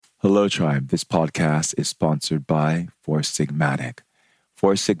Hello, Tribe. This podcast is sponsored by Four Sigmatic.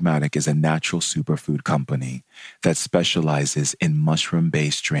 Four Sigmatic is a natural superfood company that specializes in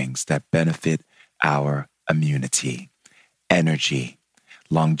mushroom-based drinks that benefit our immunity, energy,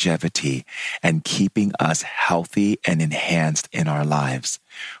 longevity, and keeping us healthy and enhanced in our lives.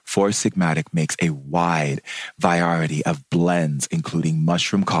 Four Sigmatic makes a wide variety of blends, including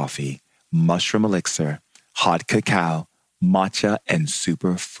mushroom coffee, mushroom elixir, hot cacao, matcha, and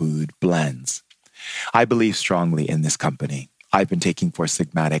superfood blends. I believe strongly in this company. I've been taking Four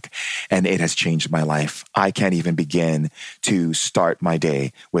Sigmatic and it has changed my life. I can't even begin to start my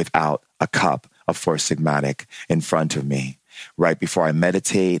day without a cup of Four Sigmatic in front of me. Right before I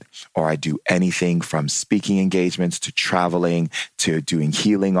meditate or I do anything from speaking engagements to traveling to doing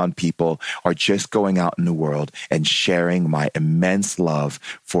healing on people or just going out in the world and sharing my immense love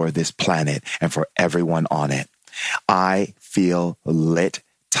for this planet and for everyone on it. I feel lit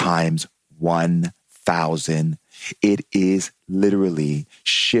times 1,000. It is literally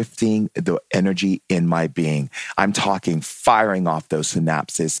shifting the energy in my being. I'm talking firing off those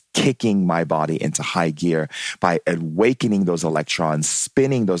synapses, kicking my body into high gear by awakening those electrons,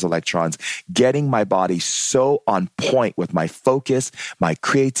 spinning those electrons, getting my body so on point with my focus, my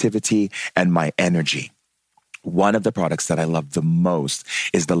creativity, and my energy. One of the products that I love the most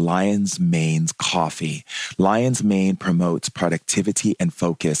is the Lion's Mane's coffee. Lion's Mane promotes productivity and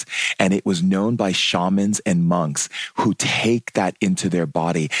focus, and it was known by shamans and monks who take that into their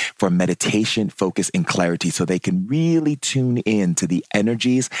body for meditation, focus, and clarity so they can really tune in to the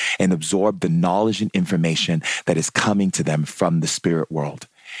energies and absorb the knowledge and information that is coming to them from the spirit world.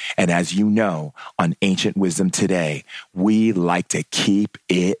 And as you know, on Ancient Wisdom Today, we like to keep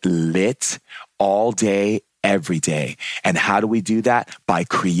it lit all day, every day. And how do we do that? By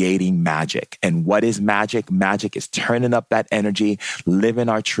creating magic. And what is magic? Magic is turning up that energy, living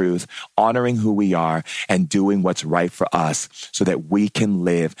our truth, honoring who we are, and doing what's right for us so that we can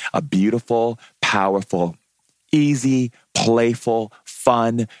live a beautiful, powerful, easy, playful,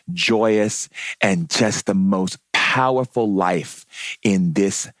 fun, joyous, and just the most powerful life in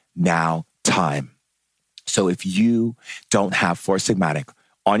this now time. So if you don't have Four Sigmatic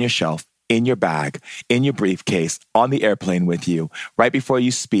on your shelf, in your bag, in your briefcase, on the airplane with you, right before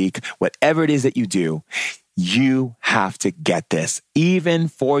you speak, whatever it is that you do, you have to get this. Even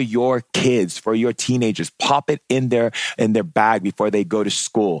for your kids, for your teenagers, pop it in their bag before they go to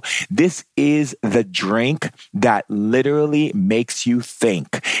school. This is the drink that literally makes you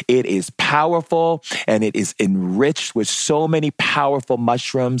think. It is powerful and it is enriched with so many powerful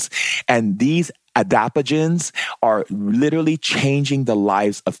mushrooms. And these adaptogens are literally changing the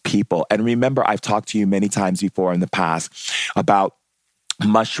lives of people. And remember, I've talked to you many times before in the past about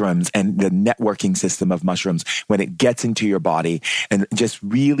mushrooms and the networking system of mushrooms when it gets into your body and just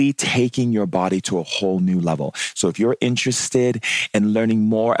really taking your body to a whole new level. So if you're interested in learning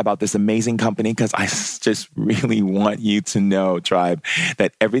more about this amazing company, because I just really want you to know, Tribe,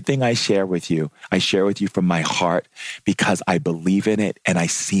 that everything I share with you from my heart because I believe in it and I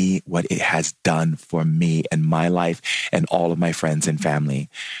see what it has done for me and my life and all of my friends and family.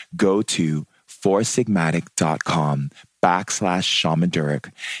 Go to foursigmatic.com/Shaman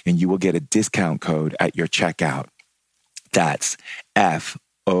Durek, and you will get a discount code at your checkout. That's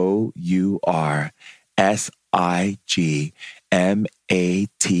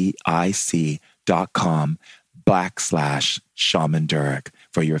FOURSIGMATIC.com/Shaman Durek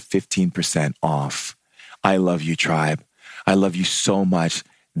for your 15% off. I love you, Tribe. I love you so much.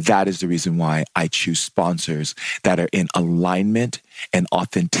 That is the reason why I choose sponsors that are in alignment and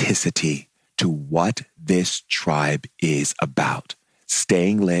authenticity to what this tribe is about.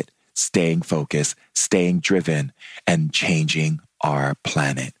 Staying lit, staying focused, staying driven, and changing our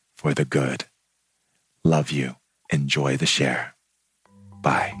planet for the good. Love you. Enjoy the share.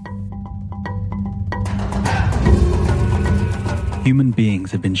 Bye. Human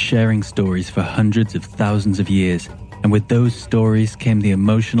beings have been sharing stories for hundreds of thousands of years, and with those stories came the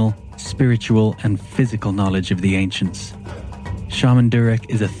emotional, spiritual, and physical knowledge of the ancients. Shaman Durek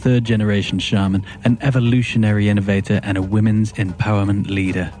is a third-generation shaman, an evolutionary innovator, and a women's empowerment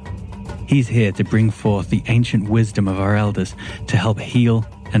leader. He's here to bring forth the ancient wisdom of our elders to help heal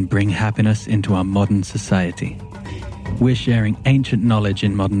and bring happiness into our modern society. We're sharing ancient knowledge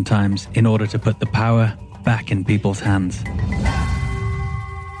in modern times in order to put the power back in people's hands.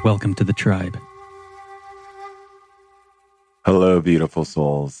 Welcome to the tribe. Hello, beautiful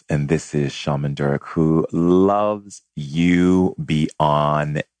souls. And this is Shaman Durek, who loves you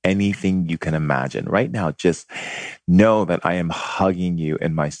beyond anything you can imagine. Right now, just know that I am hugging you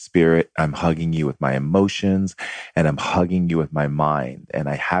in my spirit. I'm hugging you with my emotions, and I'm hugging you with my mind. And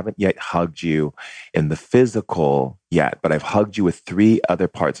I haven't yet hugged you in the physical yet, but I've hugged you with 3 other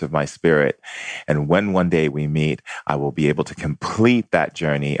parts of my spirit. And when one day we meet, I will be able to complete that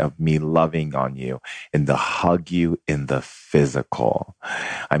journey of me loving on you and to hug you in the physical.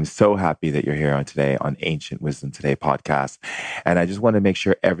 I'm so happy that you're here today on Ancient Wisdom Today podcast. And I just want to make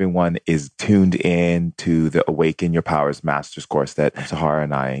sure everyone is tuned in to the Awaken Your Powers Masters course that Sahara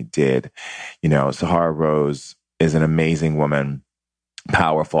and I did. You know, Sahara Rose is an amazing woman,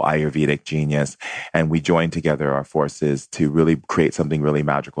 powerful Ayurvedic genius. And we joined together our forces to really create something really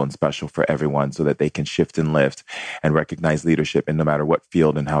magical and special for everyone so that they can shift and lift and recognize leadership in no matter what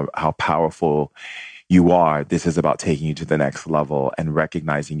field and how powerful you are. This is about taking you to the next level and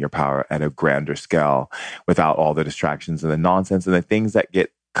recognizing your power at a grander scale without all the distractions and the nonsense and the things that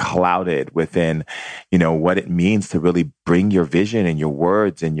get clouded within, you know, what it means to really bring your vision and your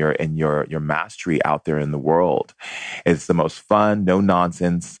words and your mastery out there in the world. It's the most fun, no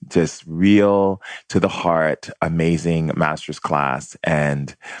nonsense, just real to the heart, amazing master's class.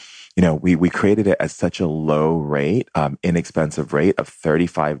 And you know, we created it at such a low rate, inexpensive rate of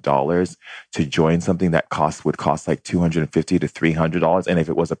 $35 to join something that would cost like $250 to $300. And if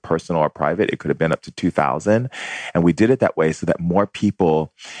it was a personal or private, it could have been up to $2,000. And we did it that way so that more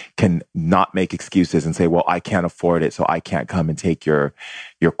people can not make excuses and say, well, I can't afford it, so I can't come and take your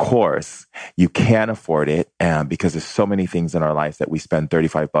course. You can afford it, because there's so many things in our life that we spend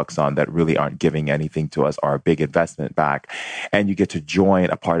 $35 on that really aren't giving anything to us or a big investment back. And you get to join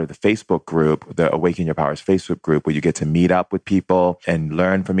a part of the Facebook group, the Awaken Your Powers Facebook group, where you get to meet up with people and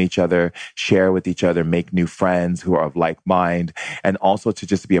learn from each other, share with each other, make new friends who are of like mind, and also to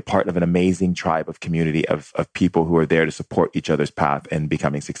just be a part of an amazing tribe of community of people who are there to support each other's path and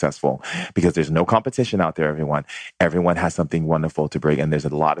becoming successful. Because there's no competition out there, everyone. Everyone has something wonderful to bring, and there's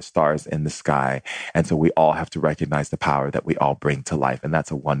a lot of stars in the sky. And so we all have to recognize the power that we all bring to life. And that's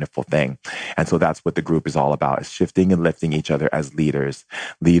a wonderful thing. And so that's what the group is all about, is shifting and lifting each other as leaders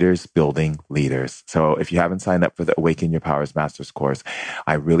building leaders. So if you haven't signed up for the Awaken Your Powers Masters course,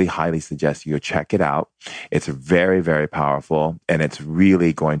 I really highly suggest you check it out. It's very, very powerful, and it's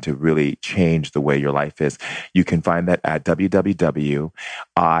really going to really change the way your life is. You can find that at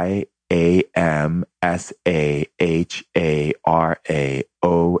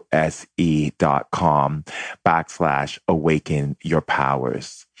your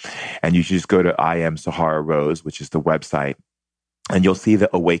powers. And you should just go to I Am Sahara Rose, which is the website, and you'll see the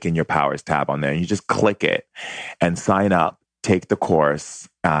Awaken Your Powers tab on there. And you just click it and sign up, take the course,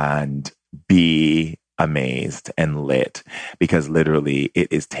 and be amazed and lit, because literally it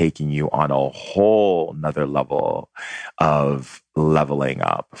is taking you on a whole nother level of leveling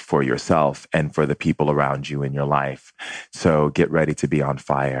up for yourself and for the people around you in your life. So get ready to be on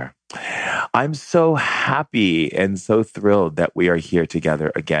fire. I'm so happy and so thrilled that we are here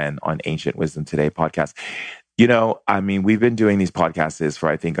together again on Ancient Wisdom Today podcast. You know, I mean, we've been doing these podcasts for,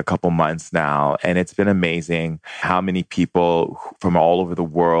 I think, a couple months now, and it's been amazing how many people from all over the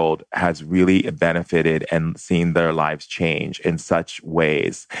world has really benefited and seen their lives change in such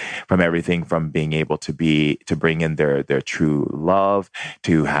ways, from everything from being able to bring in their true love,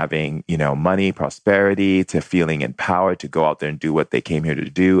 to having, you know, money, prosperity, to feeling empowered to go out there and do what they came here to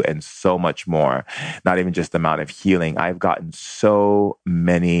do, and so much more. Not even just the amount of healing. I've gotten so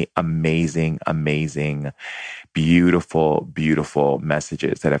many amazing, beautiful, beautiful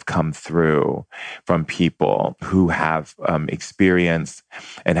messages that have come through from people who have experienced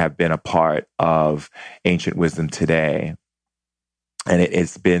and have been a part of Ancient Wisdom Today. And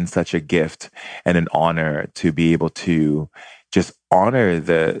it's been such a gift and an honor to be able to just honor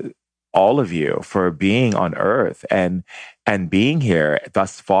all of you for being on earth and being here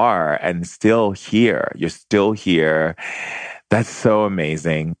thus far and still here. You're still here. That's so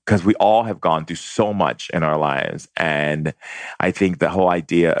amazing, because we all have gone through so much in our lives. And I think the whole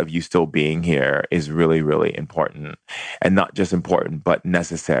idea of you still being here is really, really important, and not just important, but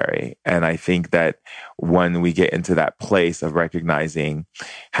necessary. And I think that when we get into that place of recognizing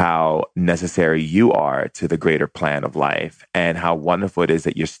how necessary you are to the greater plan of life, and how wonderful it is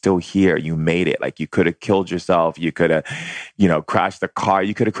that you're still here, you made it. Like, you could have killed yourself. You could have, crashed the car.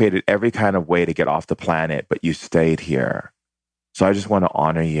 You could have created every kind of way to get off the planet, but you stayed here. So I just want to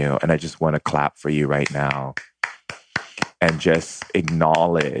honor you, and I just want to clap for you right now. and just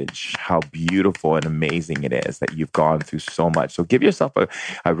acknowledge how beautiful and amazing it is that you've gone through so much. So give yourself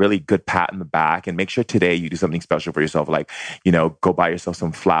a really good pat in the back, and make sure today you do something special for yourself. Like, go buy yourself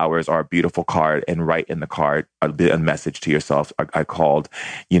some flowers or a beautiful card and write in the card a message to yourself. I called,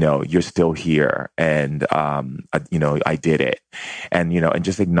 you're still here, and, I did it. And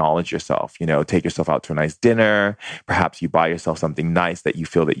just acknowledge yourself, take yourself out to a nice dinner. Perhaps you buy yourself something nice that you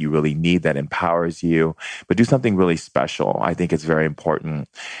feel that you really need, that empowers you, but do something really special. I think it's very important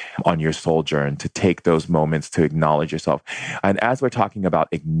on your sojourn to take those moments to acknowledge yourself. And as we're talking about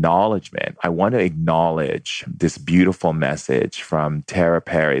acknowledgement, I want to acknowledge this beautiful message from Tara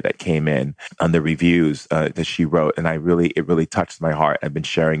Perry that came in on the reviews that she wrote. And it really touched my heart. I've been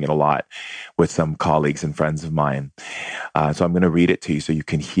sharing it a lot with some colleagues and friends of mine. So I'm going to read it to you so you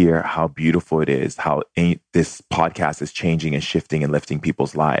can hear how beautiful it is, how this podcast is changing and shifting and lifting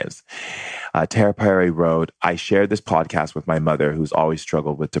people's lives. Tara Perry wrote, "I shared this podcast with my mother, who's always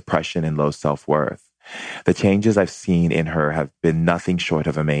struggled with depression and low self-worth. The changes I've seen in her have been nothing short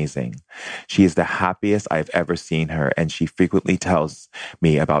of amazing. She is the happiest I've ever seen her, and she frequently tells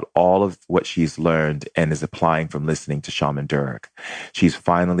me about all of what she's learned and is applying from listening to Shaman Durek. She's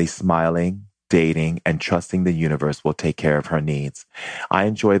finally smiling, dating, and trusting the universe will take care of her needs. I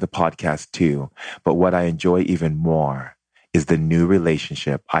enjoy the podcast too, but what I enjoy even more is the new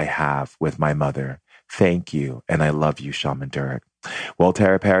relationship I have with my mother. Thank you, and I love you, Shaman Durek." Well,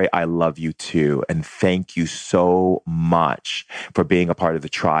 Tara Perry, I love you too. And thank you so much for being a part of the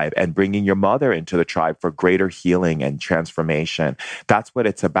tribe and bringing your mother into the tribe for greater healing and transformation. That's what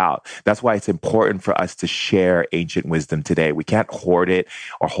it's about. That's why it's important for us to share ancient wisdom today. We can't hoard it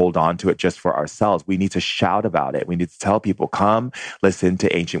or hold on to it just for ourselves. We need to shout about it. We need to tell people, come listen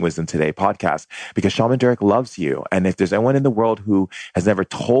to Ancient Wisdom Today podcast, because Shaman Durek loves you. And if there's anyone in the world who has never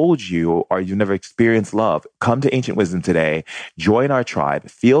told you or you've never experienced love, come to Ancient Wisdom Today. Join our tribe,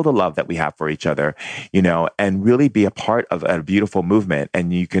 feel the love that we have for each other, and really be a part of a beautiful movement.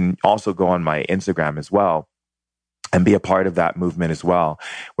 And you can also go on my Instagram as well and be a part of that movement as well,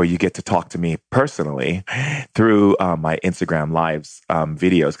 where you get to talk to me personally through my Instagram lives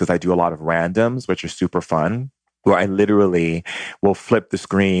videos, because I do a lot of randoms, which are super fun, where I literally will flip the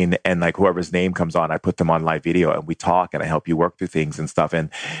screen and whoever's name comes on, I put them on live video and we talk and I help you work through things and stuff.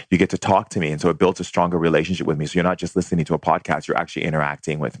 And you get to talk to me. And so it builds a stronger relationship with me. So you're not just listening to a podcast, you're actually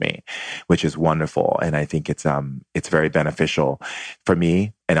interacting with me, which is wonderful. And I think it's very beneficial for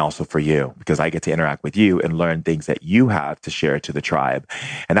me and also for you, because I get to interact with you and learn things that you have to share to the tribe.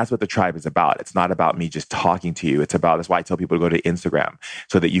 And that's what the tribe is about. It's not about me just talking to you. That's why I tell people to go to Instagram,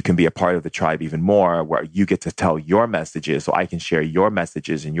 so that you can be a part of the tribe even more, where you get to tell your messages, so I can share your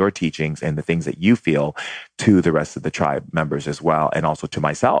messages and your teachings and the things that you feel to the rest of the tribe members as well. And also to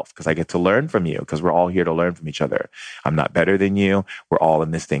myself, because I get to learn from you, because we're all here to learn from each other. I'm not better than you. We're all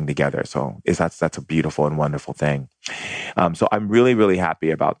in this thing together. So that's a beautiful and wonderful thing. So I'm really, really happy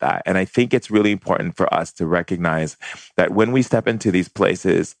about that. And I think it's really important for us to recognize that when we step into these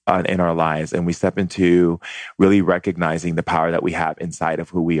places in our lives, and we step into really recognizing the power that we have inside of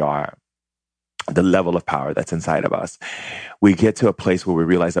who we are, the level of power that's inside of us, we get to a place where we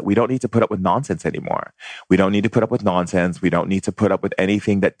realize that we don't need to put up with nonsense anymore. We don't need to put up with nonsense. We don't need to put up with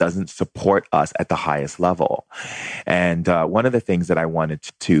anything that doesn't support us at the highest level. And one of the things that I wanted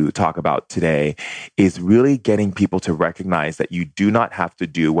to talk about today is really getting people to recognize that you do not have to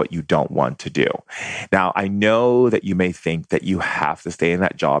do what you don't want to do. Now, I know that you may think that you have to stay in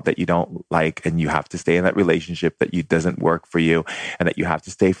that job that you don't like, and you have to stay in that relationship that doesn't work for you, and that you have to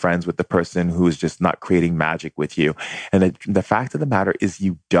stay friends with the person who's just not creating magic with you. And the fact of the matter is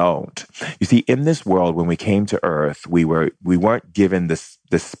you don't. You see, in this world, when we came to Earth, we weren't given the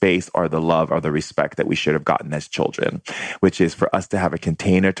space or the love or the respect that we should have gotten as children, which is for us to have a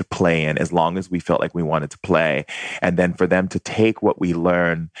container to play in as long as we felt like we wanted to play. And then for them to take what we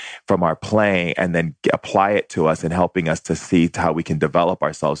learn from our playing and then apply it to us and helping us to see how we can develop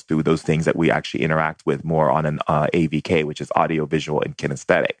ourselves through those things that we actually interact with more on an AVK, which is audio, visual, and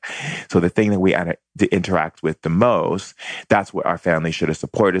kinesthetic. So the thing that we interact with the most, that's what our family should have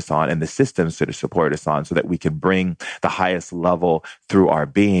supported us on, and the systems should have supported us on, so that we can bring the highest level through our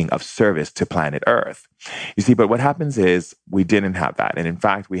being of service to planet Earth. You see, but what happens is we didn't have that. And in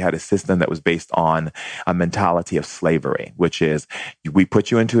fact, we had a system that was based on a mentality of slavery, which is we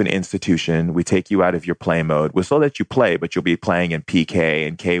put you into an institution, we take you out of your play mode. We'll still let you play, but you'll be playing in PK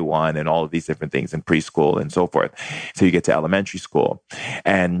and K1 and all of these different things in preschool and so forth. So you get to elementary school.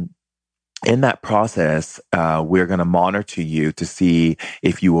 And in that process, we're going to monitor you to see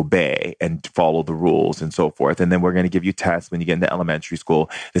if you obey and follow the rules and so forth. And then we're going to give you tests when you get into elementary school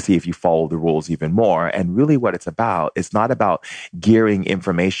to see if you follow the rules even more. And really what it's not about gearing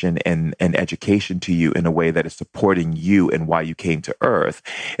information and education to you in a way that is supporting you and why you came to Earth.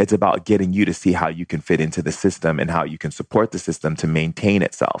 It's about getting you to see how you can fit into the system and how you can support the system to maintain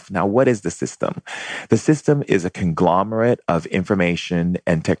itself. Now, what is the system? The system is a conglomerate of information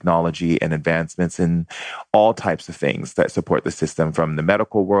and technology and advancements in all types of things that support the system, from the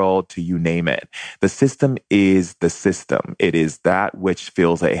medical world to you name it. The system is the system. It is that which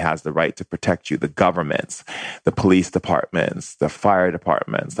feels that it has the right to protect you. The governments, the police departments, the fire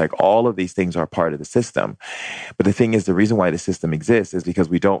departments, like all of these things are part of the system. But the thing is, the reason why the system exists is because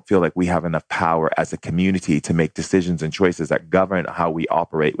we don't feel like we have enough power as a community to make decisions and choices that govern how we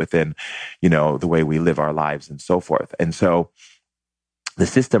operate within, the way we live our lives and so forth. And so the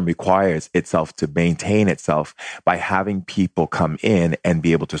system requires itself to maintain itself by having people come in and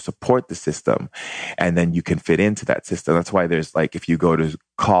be able to support the system. And then you can fit into that system. That's why there's if you go to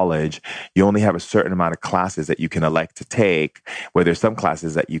college, you only have a certain amount of classes that you can elect to take, where there's some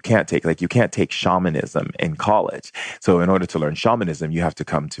classes that you can't take. Like you can't take shamanism in college. So in order to learn shamanism, you have to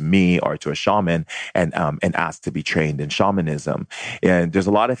come to me or to a shaman and ask to be trained in shamanism. And there's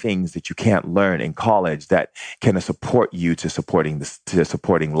a lot of things that you can't learn in college that can support you to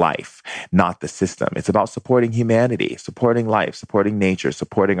supporting life, not the system. It's about supporting humanity, supporting life, supporting nature,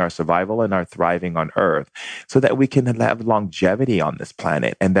 supporting our survival and our thriving on Earth, so that we can have longevity on this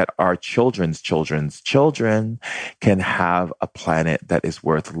planet, and that our children's children can have a planet that is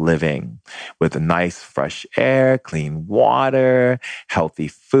worth living, with nice fresh air, clean water, healthy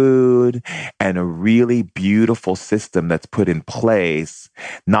food, and a really beautiful system that's put in place,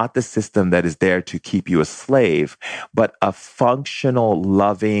 not the system that is there to keep you a slave, but a functional,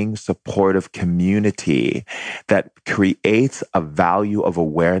 loving, supportive community that creates a value of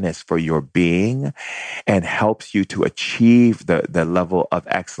awareness for your being and helps you to achieve the level of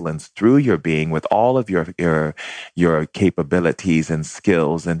excellence through your being with all of your capabilities and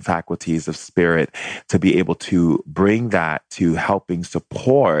skills and faculties of spirit, to be able to bring that to helping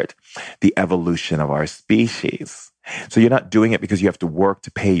support the evolution of our species. So you're not doing it because you have to work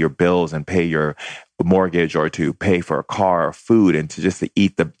to pay your bills and pay your mortgage, or to pay for a car or food, and to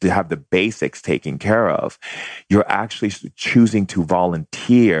have the basics taken care of. You're actually choosing to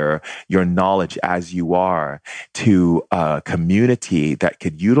volunteer your knowledge as you are to a community that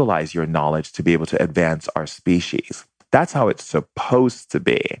could utilize your knowledge to be able to advance our species. That's how it's supposed to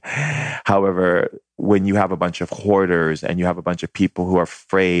be. However, when you have a bunch of hoarders and you have a bunch of people who are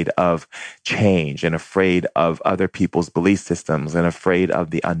afraid of change and afraid of other people's belief systems and afraid of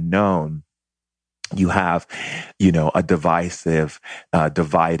the unknown, you have, a divisive,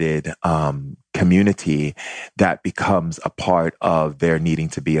 divided community that becomes a part of there needing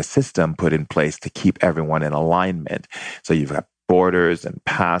to be a system put in place to keep everyone in alignment. So you've got borders and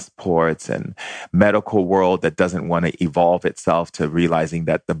passports and medical world that doesn't want to evolve itself to realizing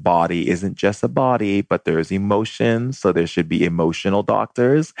that the body isn't just a body, but there's emotions. So there should be emotional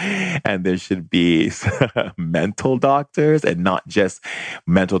doctors, and there should be mental doctors, and not just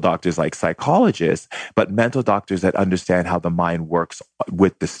mental doctors like psychologists, but mental doctors that understand how the mind works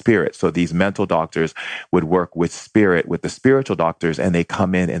with the spirit. So these mental doctors would work with spirit, with the spiritual doctors, and they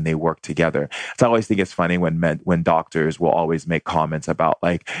come in and they work together. So I always think it's funny when doctors will always make comments about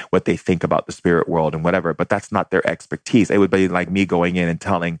what they think about the spirit world and whatever, but that's not their expertise. It would be like me going in and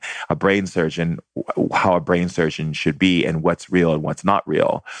telling a brain surgeon how a brain surgeon should be and what's real and what's not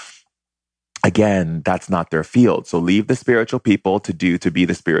real. Again, that's not their field. So leave the spiritual people to be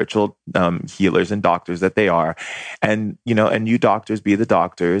the spiritual healers and doctors that they are. And, and you doctors be the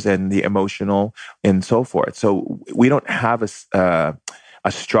doctors, and the emotional and so forth. So we don't have a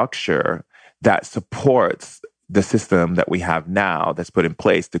structure that supports the system that we have now that's put in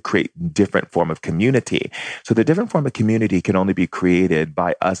place to create different form of community. So the different form of community can only be created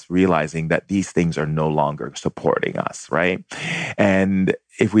by us realizing that these things are no longer supporting us, right? And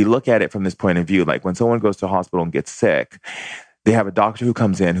if we look at it from this point of view, like when someone goes to a hospital and gets sick, they have a doctor who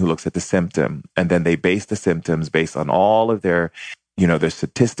comes in who looks at the symptom, and then they base the symptoms based on all of their their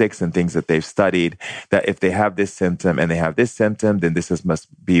statistics and things that they've studied, that if they have this symptom and they have this symptom, then must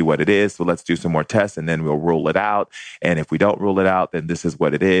be what it is. So let's do some more tests and then we'll rule it out. And if we don't rule it out, then this is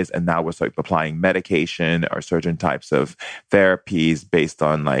what it is. And now we're applying medication or certain types of therapies based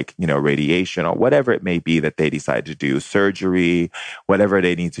on radiation or whatever it may be that they decide to do, surgery, whatever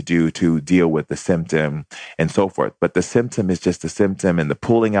they need to do to deal with the symptom and so forth. But the symptom is just a symptom, and the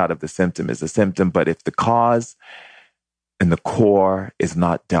pulling out of the symptom is a symptom. But if the cause and the core is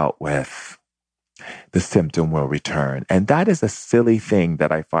not dealt with, the symptom will return. And that is a silly thing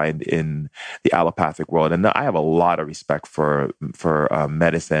that I find in the allopathic world. And I have a lot of respect for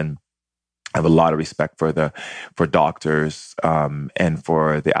medicine. I have a lot of respect for doctors and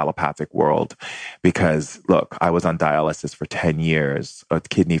for the allopathic world, because look, I was on dialysis for 10 years of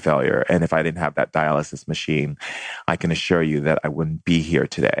kidney failure, and if I didn't have that dialysis machine, I can assure you that I wouldn't be here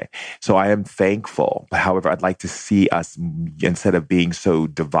today. So I am thankful. However, I'd like to see us, instead of being so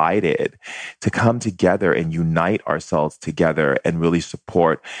divided, to come together and unite ourselves together and really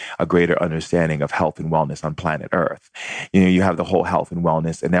support a greater understanding of health and wellness on planet Earth. You know, you have the whole health and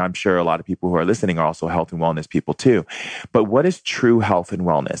wellness, and now I'm sure a lot of people who are listening are also health and wellness people too. But what is true health and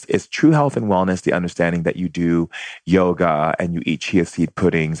wellness? Is true health and wellness the understanding that you do yoga and you eat chia seed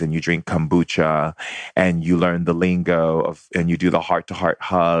puddings and you drink kombucha and you learn the lingo of, and you do the heart-to-heart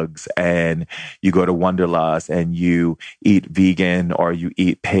hugs and you go to Wanderlust and you eat vegan or you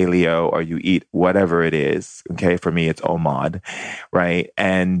eat paleo or you eat whatever it is. Okay, for me, it's OMAD, right?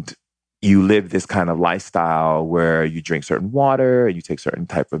 And you live this kind of lifestyle where you drink certain water, you take certain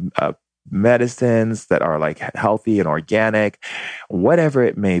type of medicines that are like healthy and organic, whatever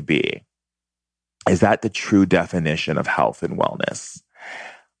it may be. Is that the true definition of health and wellness?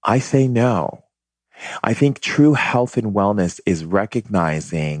 I say no. I think true health and wellness is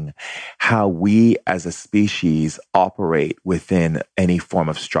recognizing how we as a species operate within any form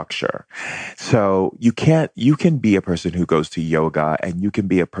of structure. So you can be a person who goes to yoga, and you can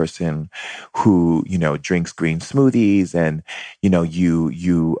be a person who, drinks green smoothies, and,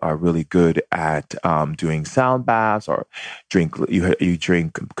 you are really good at doing sound baths, or you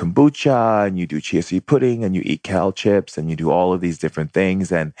drink kombucha, and you do chia seed pudding, and you eat kale chips, and you do all of these different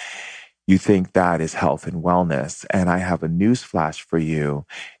things. And you think that is health and wellness. And I have a news flash for you.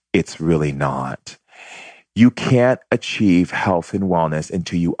 It's really not. You can't achieve health and wellness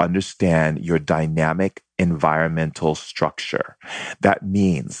until you understand your dynamic environmental structure. That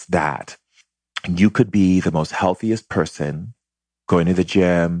means that you could be the most healthiest person, going to the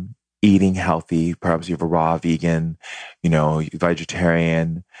gym, eating healthy, perhaps you're a raw vegan,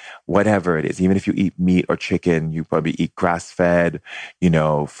 vegetarian, whatever it is. Even if you eat meat or chicken, you probably eat grass-fed,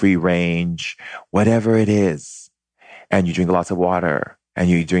 free range, whatever it is. And you drink lots of water, and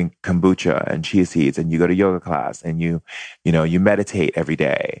you drink kombucha and chia seeds, and you go to yoga class, and you meditate every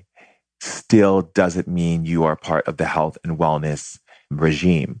day. Still doesn't mean you are part of the health and wellness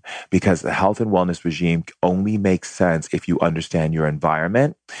regime, because the health and wellness regime only makes sense if you understand your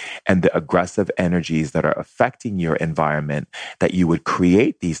environment and the aggressive energies that are affecting your environment, that you would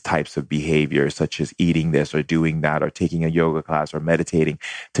create these types of behaviors, such as eating this or doing that or taking a yoga class or meditating,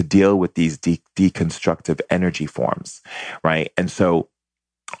 to deal with these deconstructive energy forms, right? And so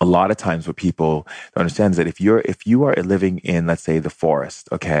a lot of times what people don't understand is that if you are living in, let's say, the forest,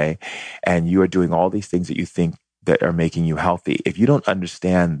 okay, and you are doing all these things that you think that are making you healthy, if you don't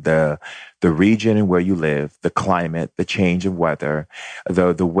understand the region in where you live, the climate, the change of weather,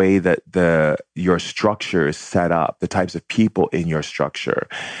 the way that your structure is set up, the types of people in your structure,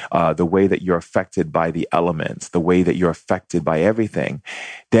 the way that you're affected by the elements, the way that you're affected by everything,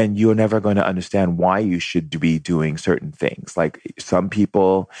 then you're never going to understand why you should be doing certain things. Like, some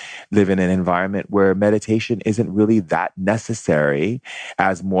people live in an environment where meditation isn't really that necessary,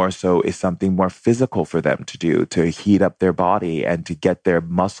 as more so is something more physical for them to do, to heat up their body and to get their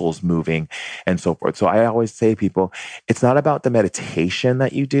muscles moving and so forth. So I always say to people, it's not about the meditation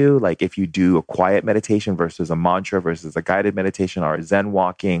that you do. Like, if you do a quiet meditation versus a mantra versus a guided meditation or a Zen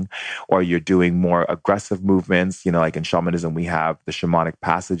walking, or you're doing more aggressive movements, like in shamanism, we have the shamanic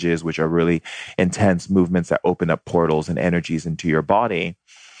passages, which are really intense movements that open up portals and energies into your body.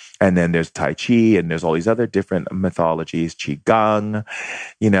 And then there's Tai Chi, and there's all these other different mythologies, Qigong,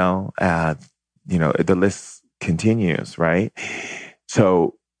 the list continues, right?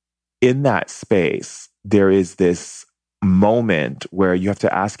 So in that space, there is this moment where you have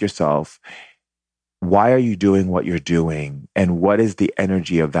to ask yourself, why are you doing what you're doing? And what is the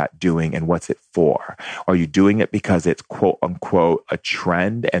energy of that doing, and what's it for? Are you doing it because it's quote unquote a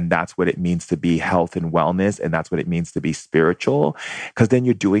trend, and that's what it means to be health and wellness, and that's what it means to be spiritual? Because then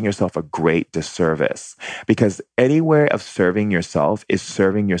you're doing yourself a great disservice, because any way of serving yourself is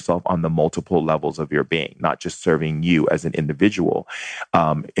serving yourself on the multiple levels of your being, not just serving you as an individual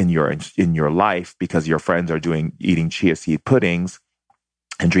in your life because your friends are eating chia seed puddings.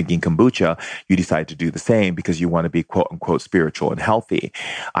 and drinking kombucha, you decide to do the same because you want to be quote unquote spiritual and healthy.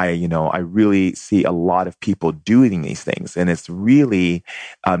 I really see a lot of people doing these things, and it's really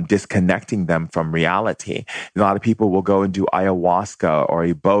disconnecting them from reality. A lot of people will go and do ayahuasca or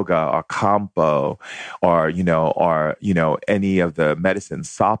iboga or campo or any of the medicines,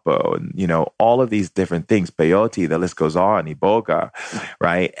 sapo, and all of these different things, peyote, the list goes on, iboga,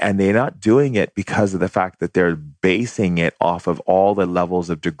 right? And they're not doing it because of the fact that they're basing it off of all the levels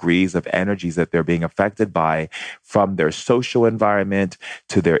of degrees of energies that they're being affected by, from their social environment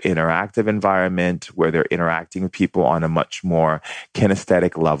to their interactive environment, where they're interacting with people on a much more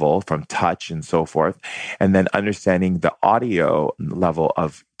kinesthetic level, from touch and so forth, and then understanding the audio level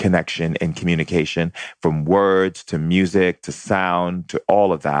of connection and communication, from words to music to sound to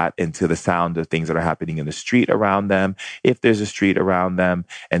all of that, and to the sound of things that are happening in the street around them, if there's a street around them,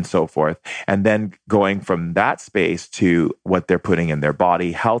 and so forth. And then going from that space to what they're putting in their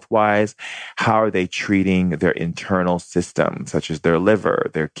body health-wise. How are they treating their internal systems, such as their liver,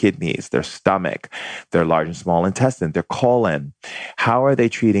 their kidneys, their stomach, their large and small intestine, their colon? How are they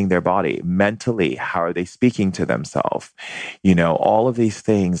treating their body mentally? How are they speaking to themselves? All of these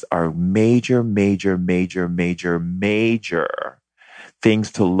things are major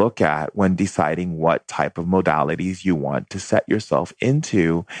things to look at when deciding what type of modalities you want to set yourself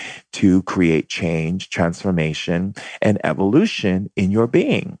into to create change, transformation, and evolution in your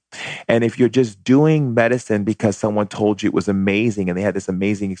being. And if you're just doing medicine because someone told you it was amazing and they had this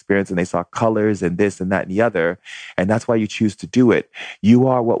amazing experience and they saw colors and this and that and the other, and that's why you choose to do it, you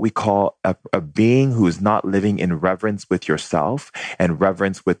are what we call a being who is not living in reverence with yourself and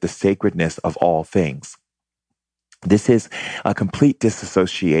reverence with the sacredness of all things. This is a complete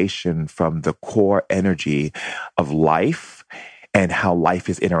disassociation from the core energy of life and how life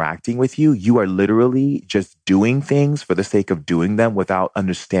is interacting with you. You are literally just doing things for the sake of doing them without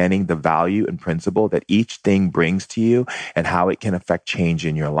understanding the value and principle that each thing brings to you and how it can affect change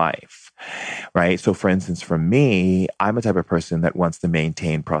in your life. Right? So for instance, for me, I'm a type of person that wants to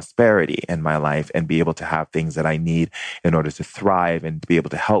maintain prosperity in my life and be able to have things that I need in order to thrive and to be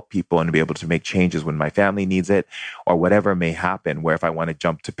able to help people and to be able to make changes when my family needs it, or whatever may happen, where if I want to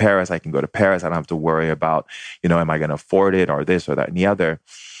jump to Paris, I can go to Paris. I don't have to worry about, am I going to afford it or this or that and the other.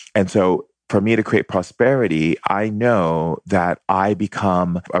 And so for me to create prosperity, I know that I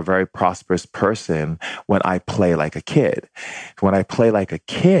become a very prosperous person when I play like a kid. When I play like a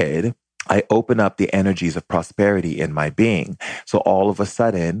kid, I open up the energies of prosperity in my being. So all of a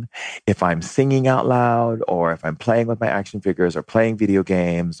sudden, if I'm singing out loud, or if I'm playing with my action figures, or playing video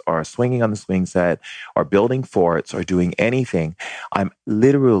games, or swinging on the swing set, or building forts, or doing anything, I'm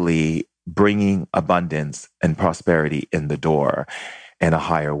literally bringing abundance and prosperity in the door in a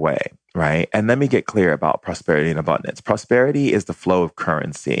higher way. Right? And let me get clear about prosperity and abundance. Prosperity is the flow of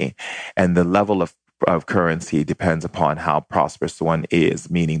currency, and the level of currency depends upon how prosperous one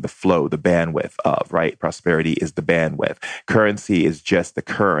is, meaning the flow, the bandwidth of, right? Prosperity is the bandwidth. Currency is just the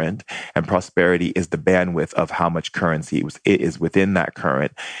current, and prosperity is the bandwidth of how much currency it is within that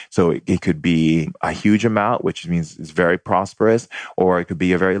current. So it could be a huge amount, which means it's very prosperous, or it could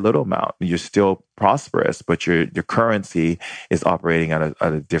be a very little amount. You're still prosperous, but your currency is operating at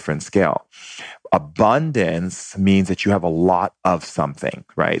a different scale. Abundance means that you have a lot of something,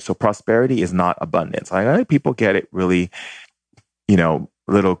 right? So prosperity is not abundance. I think people get it really, a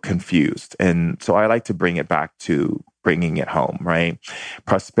little confused. And so I like to bring it back to bringing it home, right?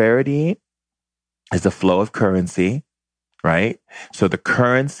 Prosperity is the flow of currency, right? So the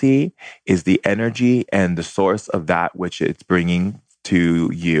currency is the energy and the source of that which it's bringing to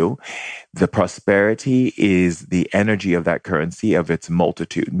you. The prosperity is the energy of that currency, of its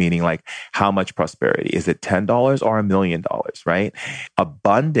multitude, meaning like how much prosperity? Is it $10 or $1 million, right?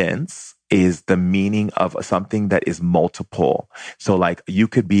 Abundance is the meaning of something that is multiple. So like you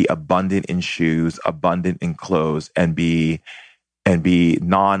could be abundant in shoes, abundant in clothes, and be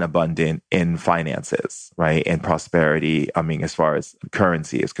non-abundant in finances, right? And prosperity, as far as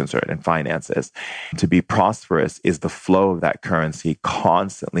currency is concerned and finances. To be prosperous is the flow of that currency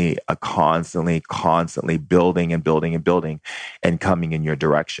constantly building and coming in your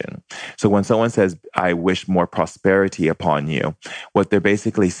direction. So when someone says, I wish more prosperity upon you, what they're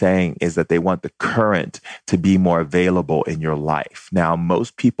basically saying is that they want the current to be more available in your life. Now,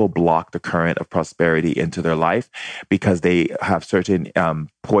 most people block the current of prosperity into their life because they have certain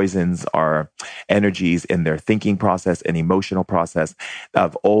poisons or energies in their thinking process and emotional process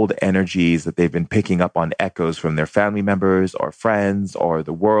of old energies that they've been picking up on echoes from their family members or friends or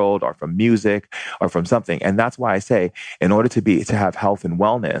the world or from music or from something. And that's why I say, in order to have health and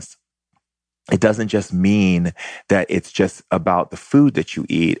wellness, It doesn't just mean that it's just about the food that you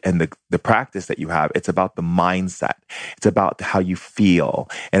eat and the practice that you have. It's about the mindset. It's about how you feel.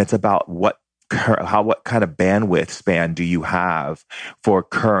 And it's about what kind of bandwidth span do you have for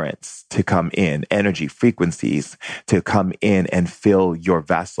currents to come in, energy frequencies to come in and fill your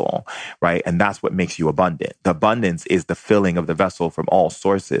vessel, right? And that's what makes you abundant. The abundance is the filling of the vessel from all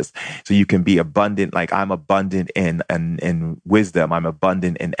sources. So you can be abundant, like I'm abundant in wisdom. I'm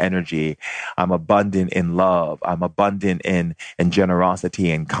abundant in energy. I'm abundant in love. I'm abundant in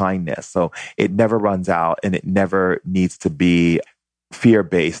generosity and kindness. So it never runs out, and it never needs to be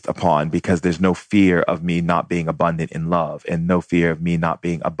fear-based upon, because there's no fear of me not being abundant in love, and no fear of me not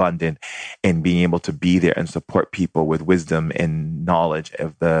being abundant in being able to be there and support people with wisdom and knowledge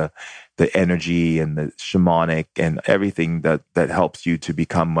of the energy and the shamanic and everything that helps you to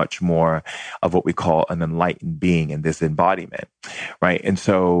become much more of what we call an enlightened being in this embodiment, right? And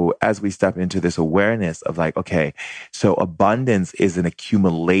so as we step into this awareness of like, okay, so abundance is an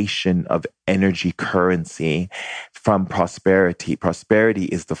accumulation of energy currency from prosperity. Prosperity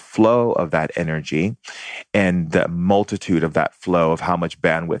is the flow of that energy and the multitude of that flow of how much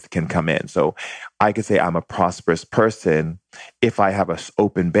bandwidth can come in. So I could say I'm a prosperous person if I have an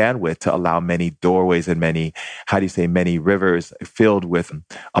open bandwidth to allow many doorways and many rivers filled with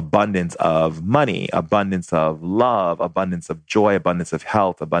abundance of money, abundance of love, abundance of joy, abundance of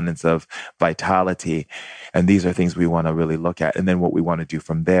health, abundance of vitality. And these are things we want to really look at. And then what we want to do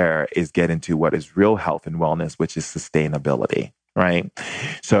from there is get into what is real health and wellness, which is sustainability, right?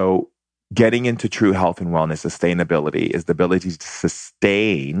 So getting into true health and wellness, sustainability is the ability to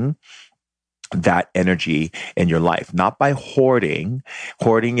sustain that energy in your life, not by hoarding.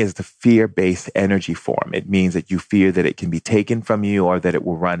 Hoarding is the fear-based energy form. It means that you fear that it can be taken from you, or that it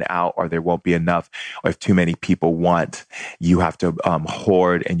will run out, or there won't be enough, or if too many people want, you have to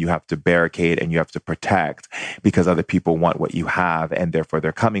hoard, and you have to barricade, and you have to protect because other people want what you have, and therefore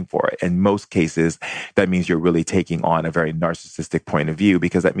they're coming for it. In most cases, that means you're really taking on a very narcissistic point of view,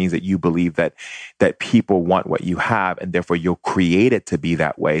 because that means that you believe that people want what you have, and therefore you'll create it to be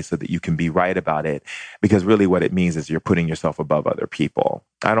that way so that you can be right about it, because really what it means is you're putting yourself above other people.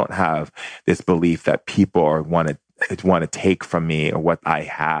 I don't have this belief that people want to take from me or what I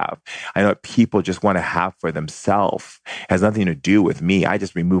have. I know people just want to have for themselves. It has nothing to do with me. I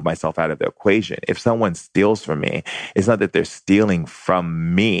just remove myself out of the equation. If someone steals from me, it's not that they're stealing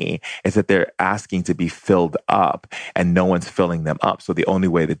from me. It's that they're asking to be filled up, and no one's filling them up. So the only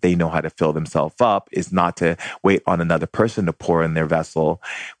way that they know how to fill themselves up is not to wait on another person to pour in their vessel,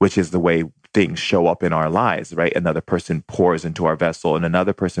 which is the way things show up in our lives, right? Another person pours into our vessel, and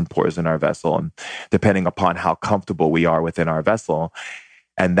another person pours in our vessel. And depending upon how comfortable we are within our vessel,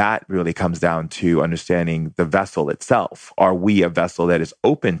 and that really comes down to understanding the vessel itself. Are we a vessel that is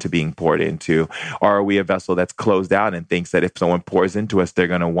open to being poured into? Or are we a vessel that's closed down and thinks that if someone pours into us, they're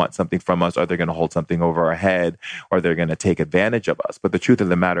going to want something from us, or they're going to hold something over our head, or they're going to take advantage of us? But the truth of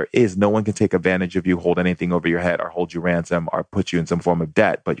the matter is, no one can take advantage of you, hold anything over your head, or hold you ransom, or put you in some form of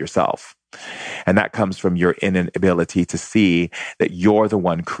debt but yourself. And that comes from your inability to see that you're the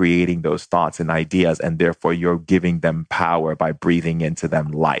one creating those thoughts and ideas, and therefore you're giving them power by breathing into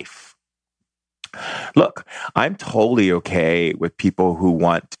them life. Look, I'm totally okay with people who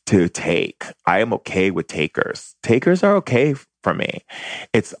want to take. I am okay with takers. Takers are okay for me.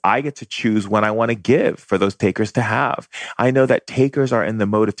 I get to choose when I want to give for those takers to have. I know that takers are in the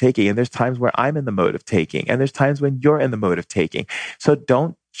mode of taking, and there's times where I'm in the mode of taking, and there's times when you're in the mode of taking. So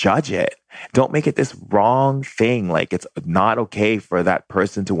don't judge it. Don't make it this wrong thing. Like it's not okay for that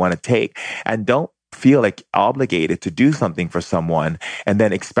person to want to take, and don't feel like obligated to do something for someone and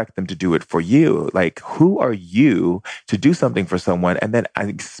then expect them to do it for you. Like, who are you to do something for someone and then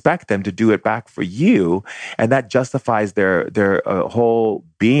expect them to do it back for you? And that justifies their whole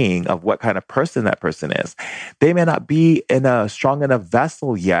being of what kind of person that person is. They may not be in a strong enough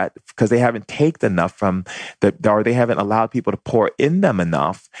vessel yet because they haven't taken enough or they haven't allowed people to pour in them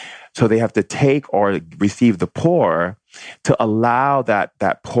enough. So they have to take or receive the pour to allow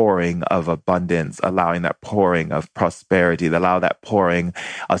that pouring of abundance, allowing that pouring of prosperity, allow that pouring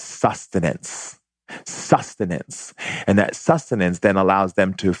of sustenance. And that sustenance then allows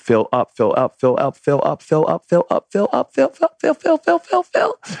them to fill up. And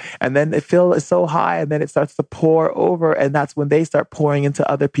then they fill it so high, and then it starts to pour over. And that's when they start pouring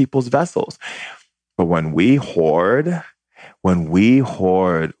into other people's vessels. But when we hoard,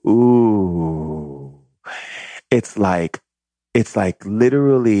 ooh, it's like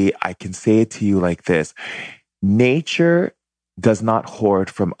literally, I can say it to you like this. Nature does not hoard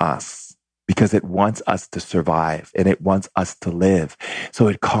from us. because it wants us to survive and it wants us to live. So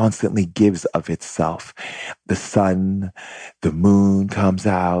it constantly gives of itself. The sun, the moon comes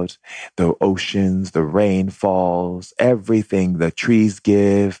out, the oceans, the rain falls, everything, the trees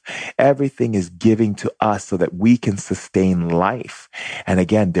give, everything is giving to us so that we can sustain life. And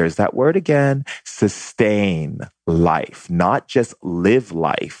again, there's that word again, sustain life, not just live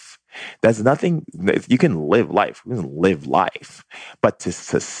life. There's nothing, you can live life, but to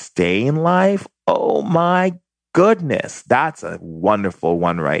sustain life, oh my goodness, that's a wonderful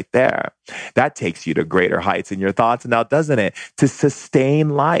one right there. That takes you to greater heights in your thoughts now, doesn't it? To sustain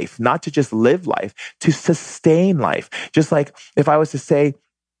life, not to just live life, to sustain life. Just like if I was to say,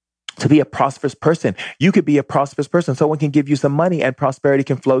 to be a prosperous person, you could be a prosperous person. Someone can give you some money and prosperity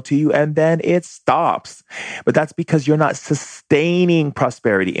can flow to you and then it stops. But that's because you're not sustaining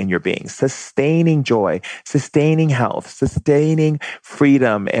prosperity in your being, sustaining joy, sustaining health, sustaining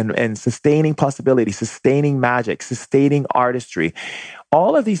freedom and sustaining possibility, sustaining magic, sustaining artistry.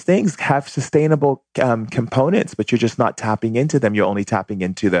 All of these things have sustainable components, but you're just not tapping into them. You're only tapping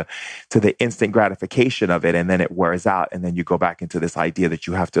into the instant gratification of it, and then it wears out, and then you go back into this idea that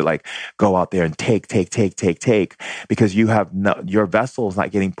you have to like go out there and take, because you have your vessel is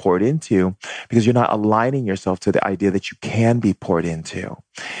not getting poured into because you're not aligning yourself to the idea that you can be poured into.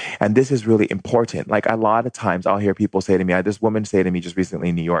 And this is really important. Like a lot of times, I'll hear people say to me. I had this woman say to me just recently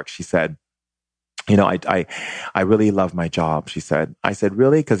in New York. She said, you know, I really love my job, she said. I said,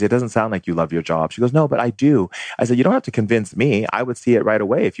 really? Because it doesn't sound like you love your job. She goes, no, but I do. I said, you don't have to convince me. I would see it right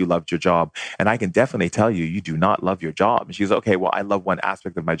away if you loved your job. And I can definitely tell you, you do not love your job. And she goes, okay, well, I love one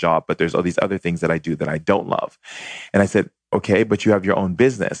aspect of my job, but there's all these other things that I do that I don't love. And I said, okay, but you have your own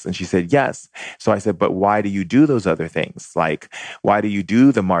business. And she said, yes. So I said, but why do you do those other things? Like, why do you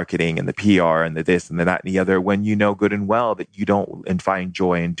do the marketing and the PR and the this and the that and the other when you know good and well that you don't and find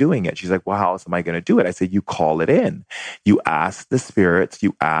joy in doing it? She's like, well, how else am I going to do it? I said, you call it in. You ask the spirits,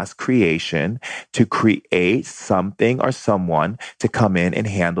 you ask creation to create something or someone to come in and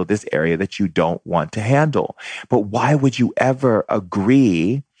handle this area that you don't want to handle. But why would you ever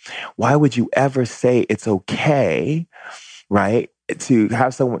agree? Why would you ever say it's okay, right, to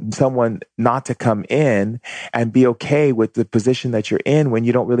have someone not to come in and be okay with the position that you're in when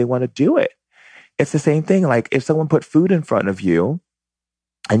you don't really want to do it? It's the same thing. Like if someone put food in front of you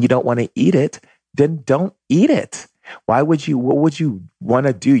and you don't want to eat it, then don't eat it. What would you want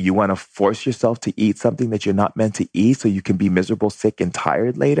to do? You want to force yourself to eat something that you're not meant to eat so you can be miserable, sick, and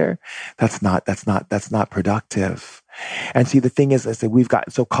tired later? That's not productive. And see, the thing is, I said, we've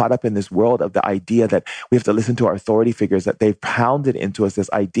gotten so caught up in this world of the idea that we have to listen to our authority figures, that they've pounded into us this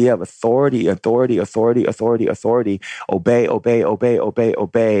idea of authority, obey,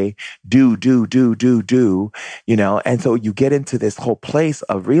 do, you know? And so you get into this whole place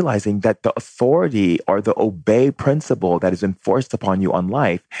of realizing that the authority or the obey principle that is enforced upon you on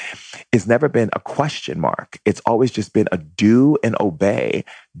life has never been a question mark. It's always just been a do and obey,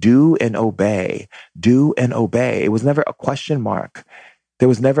 do and obey, do and obey. It was never a question mark. There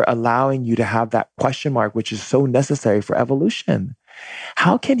was never allowing you to have that question mark, which is so necessary for evolution.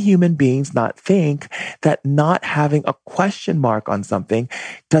 How can human beings not think that not having a question mark on something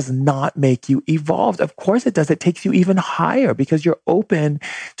does not make you evolved? Of course it does. It takes you even higher because you're open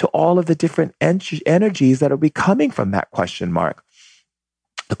to all of the different energies that will be coming from that question mark.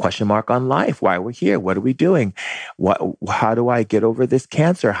 The question mark on life, why we're here, what are we doing? How do I get over this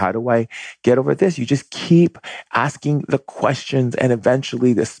cancer? How do I get over this? You just keep asking the questions and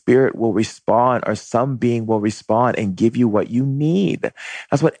eventually the spirit will respond or some being will respond and give you what you need.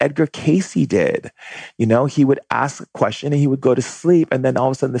 That's what Edgar Cayce did. You know, he would ask a question and he would go to sleep and then all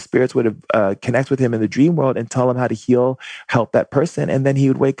of a sudden the spirits would connect with him in the dream world and tell him how to help that person. And then he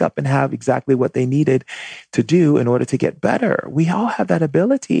would wake up and have exactly what they needed to do in order to get better. We all have that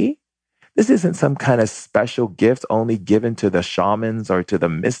ability. This isn't some kind of special gift only given to the shamans or to the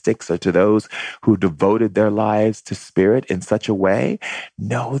mystics or to those who devoted their lives to spirit in such a way.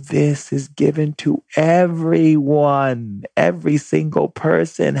 No, this is given to everyone. Every single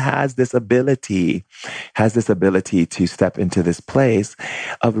person has this ability to step into this place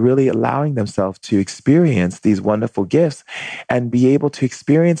of really allowing themselves to experience these wonderful gifts and be able to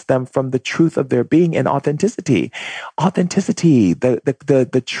experience them from the truth of their being and authenticity. Authenticity,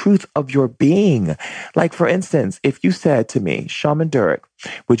 the truth of your being. Like, for instance, if you said to me, Shaman Durek,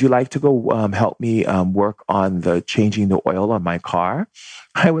 would you like to go help me work on the changing the oil on my car?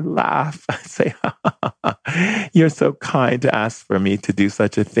 I would laugh. I'd say, you're so kind to ask for me to do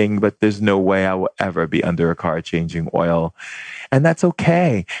such a thing, but there's no way I will ever be under a car changing oil. And that's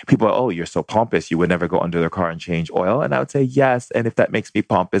okay. People are, oh, you're so pompous. You would never go under the car and change oil. And I would say, yes. And if that makes me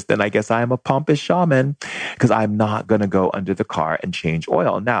pompous, then I guess I am a pompous shaman, because I'm not going to go under the car and change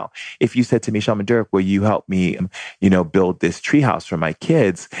oil. Now, if you said to me, Shaman Durek, will you help me, build this treehouse for my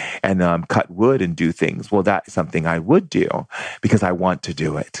kids and cut wood and do things? Well, that's something I would do because I want to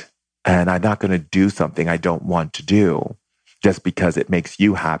do it. And I'm not going to do something I don't want to do just because it makes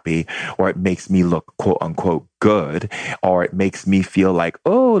you happy, or it makes me look quote unquote good, or it makes me feel like,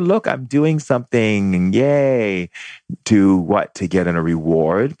 oh, look, I'm doing something, yay. To what? To get a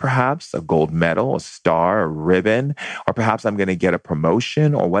reward, perhaps a gold medal, a star, a ribbon, or perhaps I'm going to get a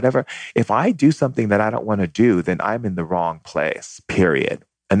promotion or whatever. If I do something that I don't want to do, then I'm in the wrong place, period.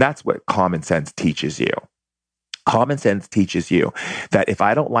 And that's what common sense teaches you. Common sense teaches you that if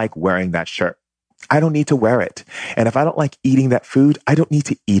I don't like wearing that shirt, I don't need to wear it. And if I don't like eating that food, I don't need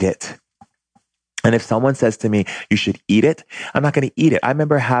to eat it. And if someone says to me, you should eat it, I'm not going to eat it. I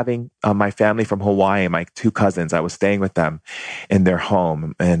remember having my family from Hawaii, my 2 cousins, I was staying with them in their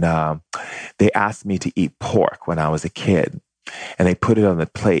home. And they asked me to eat pork when I was a kid. And they put it on the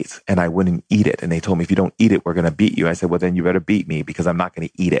plate and I wouldn't eat it. And they told me, if you don't eat it, we're going to beat you. I said, well, then you better beat me because I'm not going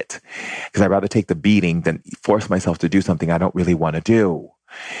to eat it. Because I'd rather take the beating than force myself to do something I don't really want to do.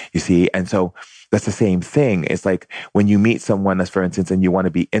 You see? And so that's the same thing. It's like when you meet someone, as for instance, and you want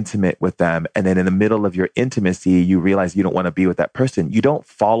to be intimate with them, and then in the middle of your intimacy, you realize you don't want to be with that person. You don't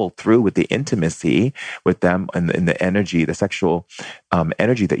follow through with the intimacy with them and the energy, the sexual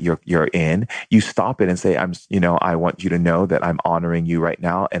energy that you're in. You stop it and say, I want you to know that I'm honoring you right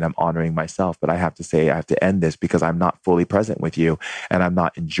now and I'm honoring myself. But I have to say, I have to end this because I'm not fully present with you and I'm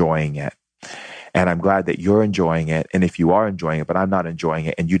not enjoying it. And I'm glad that you're enjoying it. And if you are enjoying it, but I'm not enjoying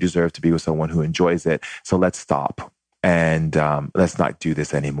it, and you deserve to be with someone who enjoys it. So let's stop and let's not do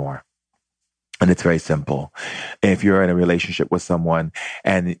this anymore. And it's very simple. If you're in a relationship with someone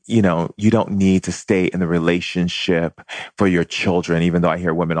and, you don't need to stay in the relationship for your children, even though I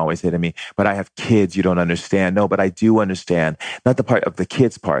hear women always say to me, but I have kids, you don't understand. No, but I do understand. Not the part of the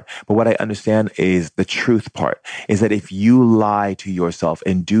kids part, but what I understand is the truth part, is that if you lie to yourself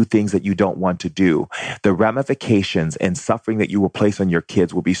and do things that you don't want to do, the ramifications and suffering that you will place on your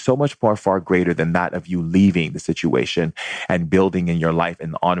kids will be so much more far greater than that of you leaving the situation and building in your life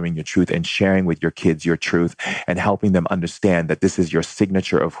and honoring your truth and sharing with your kids your truth and helping them understand that this is your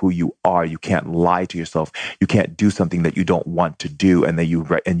signature of who you are. You can't lie to yourself. You can't do something that you don't want to do. And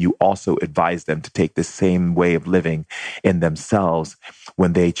you also advise them to take the same way of living in themselves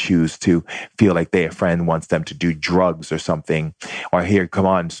when they choose to feel like a friend wants them to do drugs or something, or here, come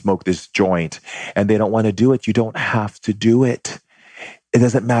on, smoke this joint, and they don't want to do it. You don't have to do it. It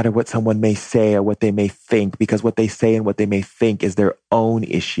doesn't matter what someone may say or what they may think, because what they say and what they may think is their own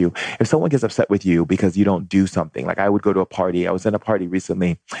issue. If someone gets upset with you because you don't do something, like I would go to a party. I was in a party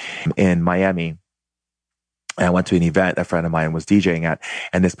recently in Miami. And I went to an event a friend of mine was DJing at,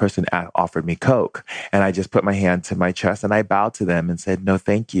 and this person offered me Coke. And I just put my hand to my chest and I bowed to them and said, no,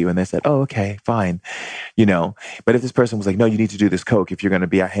 thank you. And they said, oh, okay, fine. But if this person was like, no, you need to do this Coke. If you're going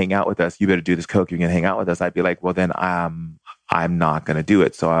to hang out with us, you better do this Coke. You're going to hang out with us. I'd be like, well, then I'm not going to do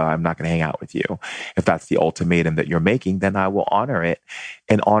it. So I'm not going to hang out with you. If that's the ultimatum that you're making, then I will honor it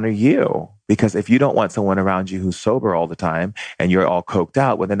and honor you. Because if you don't want someone around you who's sober all the time and you're all coked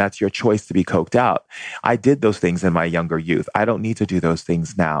out, well, then that's your choice to be coked out. I did those things in my younger youth. I don't need to do those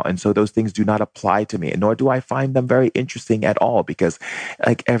things now. And so those things do not apply to me, nor do I find them very interesting at all. Because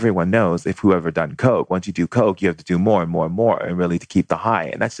like everyone knows, if whoever done Coke, once you do Coke, you have to do more and more and more and really to keep the high.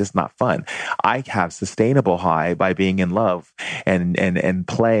 And that's just not fun. I have sustainable high by being in love and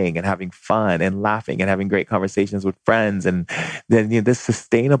playing and having fun and laughing and having great conversations with friends. And then this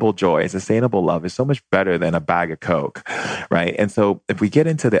sustainable joy, sustainable love is so much better than a bag of Coke, right? And so if we get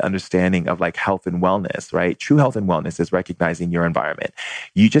into the understanding of like health and wellness, right? True health and wellness is recognizing your environment.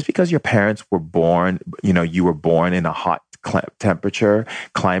 Just because your parents were born, you were born in a hot temperature,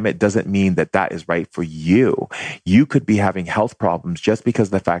 climate, doesn't mean that is right for you. You could be having health problems just because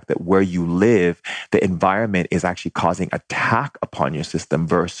of the fact that where you live, the environment is actually causing attack upon your system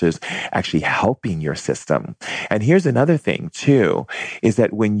versus actually helping your system. And here's another thing too, is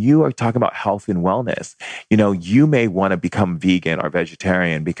that when you are talking about health and wellness, you may want to become vegan or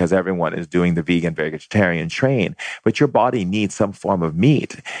vegetarian because everyone is doing the vegan, vegetarian train, but your body needs some form of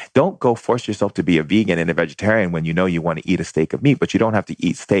meat. Don't go force yourself to be a vegan and a vegetarian when you know you want to eat a steak of meat, but you don't have to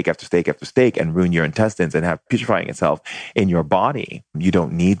eat steak after steak after steak and ruin your intestines and have putrefying itself in your body. You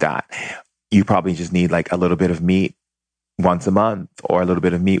don't need that. You probably just need like a little bit of meat once a month or a little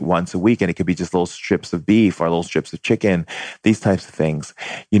bit of meat once a week. And it could be just little strips of beef or little strips of chicken, these types of things,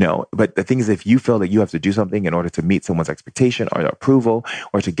 But the thing is, if you feel that you have to do something in order to meet someone's expectation or approval,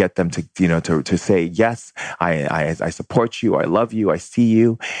 or to get them to, to say, yes, I support you, I love you, I see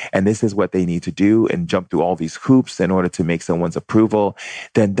you, and this is what they need to do, and jump through all these hoops in order to make someone's approval,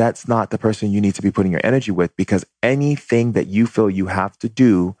 then that's not the person you need to be putting your energy with, because anything that you feel you have to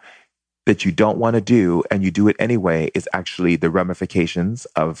do that you don't want to do and you do it anyway is actually the ramifications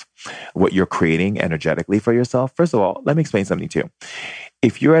of what you're creating energetically for yourself. First of all, let me explain something to you.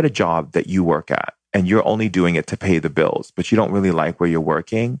 If you're at a job that you work at and you're only doing it to pay the bills, but you don't really like where you're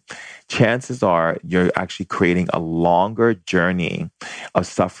working, chances are you're actually creating a longer journey of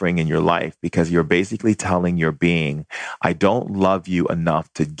suffering in your life, because you're basically telling your being, I don't love you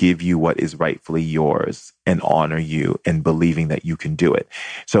enough to give you what is rightfully yours and honor you, and believing that you can do it.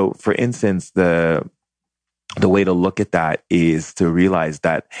 So for instance, the way to look at that is to realize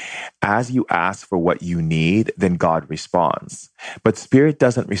that as you ask for what you need, then God responds. But spirit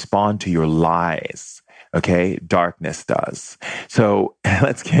doesn't respond to your lies. Okay, darkness does. So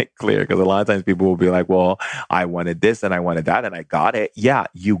let's get clear, because a lot of times people will be like, well, I wanted this and I wanted that and I got it. Yeah,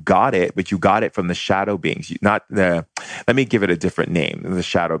 you got it, but you got it from the shadow beings, not the, let me give it a different name, the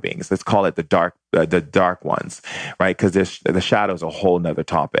shadow beings. Let's call it the dark ones, right? Because the shadow is a whole nother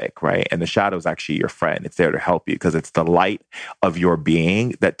topic, right? And the shadow is actually your friend. It's there to help you, because it's the light of your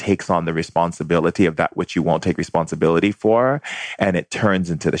being that takes on the responsibility of that which you won't take responsibility for, and it turns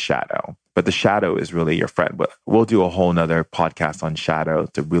into the shadow. But the shadow is really your friend. But we'll do a whole nother podcast on shadow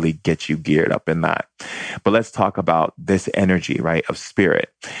to really get you geared up in that. But let's talk about this energy, right, of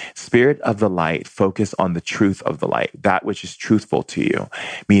spirit. Spirit of the light, focus on the truth of the light, that which is truthful to you,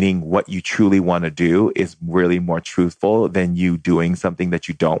 meaning what you truly want to do is really more truthful than you doing something that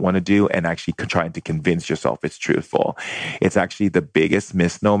you don't want to do and actually trying to convince yourself it's truthful. It's actually the biggest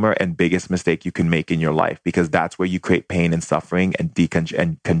misnomer and biggest mistake you can make in your life, because that's where you create pain and suffering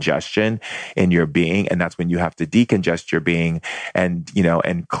and congestion in your being. And that's when you have to decongest your being and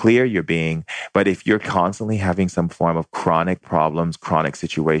clear your being. But if you're constantly having some form of chronic problems, chronic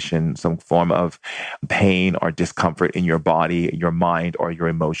situation, some form of pain or discomfort in your body, your mind, or your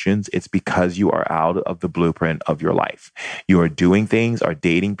emotions, it's because you are out of the blueprint of your life. You are doing things, are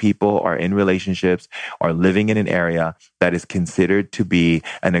dating people, or in relationships, or living in an area that is considered to be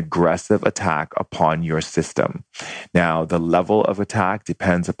an aggressive attack upon your system. Now, the level of attack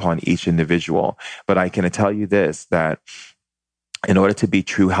depends upon each individual, but I can tell you this, that in order to be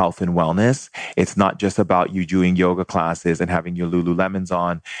true health and wellness, it's not just about you doing yoga classes and having your Lululemons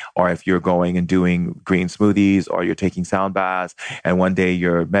on, or if you're going and doing green smoothies, or you're taking sound baths, and one day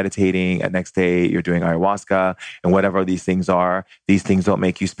you're meditating, and next day you're doing ayahuasca, and whatever these things are, these things don't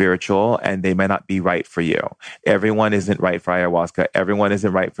make you spiritual, and they may not be right for you. Everyone isn't right for ayahuasca. Everyone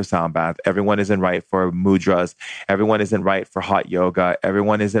isn't right for sound bath. Everyone isn't right for mudras. Everyone isn't right for hot yoga.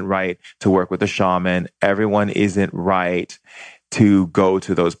 Everyone isn't right to work with a shaman. Everyone isn't right to go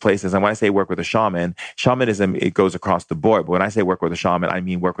to those places. And when I say work with a shaman, shamanism, it goes across the board. But when I say work with a shaman, I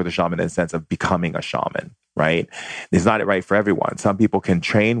mean work with a shaman in the sense of becoming a shaman, right? It's not right for everyone. Some people can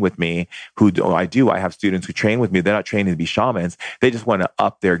train with me I have students who train with me. They're not training to be shamans. They just want to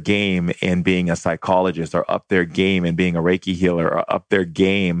up their game in being a psychologist, or up their game in being a Reiki healer, or up their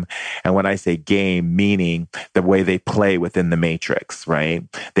game. And when I say game, meaning the way they play within the matrix, right?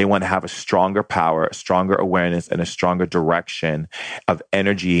 They want to have a stronger power, a stronger awareness, and a stronger direction of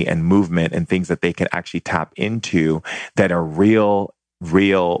energy and movement and things that they can actually tap into that are real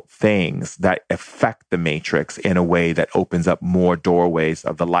things that affect the matrix in a way that opens up more doorways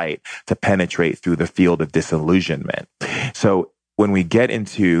of the light to penetrate through the field of disillusionment. So when we get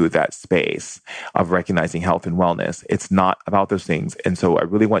into that space of recognizing health and wellness, it's not about those things. And so I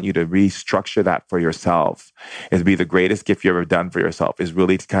really want you to restructure that for yourself. It'd be the greatest gift you've ever done for yourself, is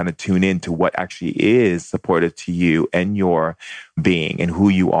really to kind of tune into what actually is supportive to you and your being and who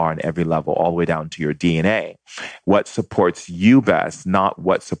you are on every level, all the way down to your DNA. What supports you best, not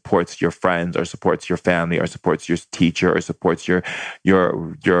what supports your friends, or supports your family, or supports your teacher, or supports your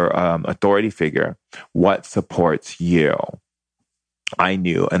authority figure. What supports you? I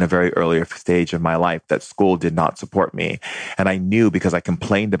knew in a very earlier stage of my life that school did not support me. And I knew because I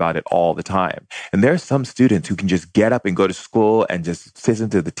complained about it all the time. And there are some students who can just get up and go to school and just listen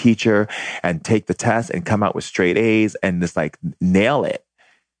to the teacher and take the test and come out with straight A's and just like nail it.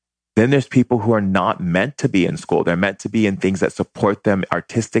 Then there's people who are not meant to be in school. They're meant to be in things that support them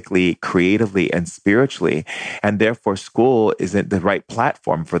artistically, creatively, and spiritually. And therefore, school isn't the right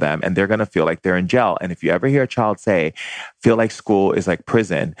platform for them. And they're going to feel like they're in jail. And if you ever hear a child say, feel like school is like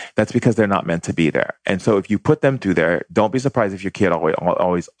prison, that's because they're not meant to be there. And so if you put them through there, don't be surprised if your kid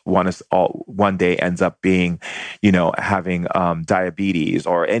always one day ends up being, having diabetes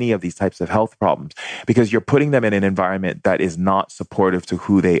or any of these types of health problems, because you're putting them in an environment that is not supportive to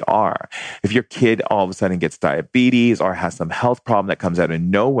who they are. If your kid all of a sudden gets diabetes or has some health problem that comes out of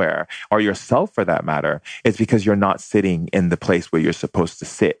nowhere, or yourself for that matter, it's because you're not sitting in the place where you're supposed to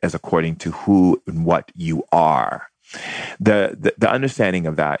sit as according to who and what you are. The understanding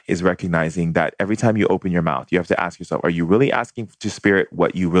of that is recognizing that every time you open your mouth, you have to ask yourself, are you really asking to spirit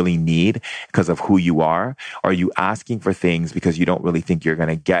what you really need because of who you are? Or are you asking for things because you don't really think you're going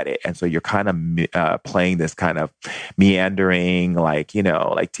to get it? And so you're kind of playing this kind of meandering, like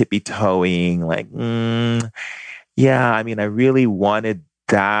tippy-toeing, yeah, I mean, I really wanted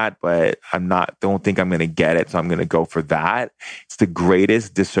that, but don't think I'm going to get it. So I'm going to go for that. It's the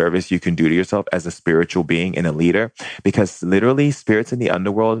greatest disservice you can do to yourself as a spiritual being and a leader, because literally spirits in the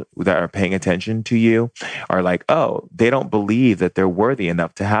underworld that are paying attention to you are like, oh, they don't believe that they're worthy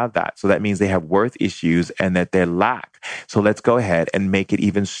enough to have that. So that means they have worth issues and that they lack. So let's go ahead and make it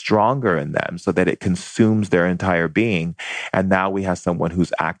even stronger in them so that it consumes their entire being. And now we have someone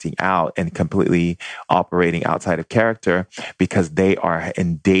who's acting out and completely operating outside of character because they are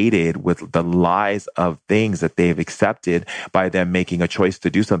inundated with the lies of things that they've accepted by them making a choice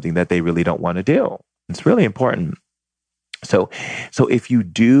to do something that they really don't want to do. It's really important. So if you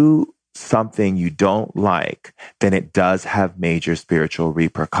do something you don't like, then it does have major spiritual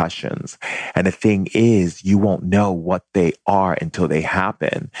repercussions. And the thing is, you won't know what they are until they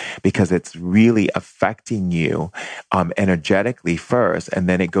happen, because it's really affecting you energetically first. And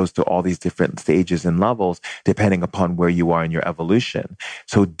then it goes to all these different stages and levels depending upon where you are in your evolution.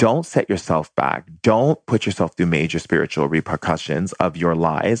 So don't set yourself back. Don't put yourself through major spiritual repercussions of your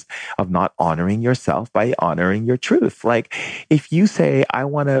lies, of not honoring yourself by honoring your truth. Like if you say, I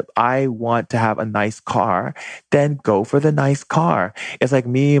want to have a nice car, then go for the nice car. It's like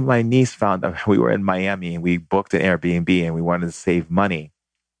me and my niece found that we were in Miami and we booked an Airbnb and we wanted to save money.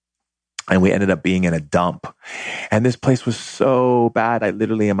 And we ended up being in a dump. And this place was so bad.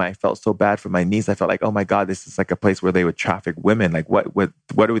 I felt so bad for my niece. I felt like, oh my God, this is like a place where they would traffic women. Like what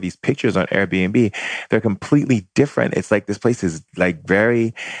are these pictures on Airbnb? They're completely different. It's like this place is like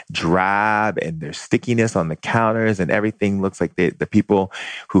very drab and there's stickiness on the counters and everything looks like the people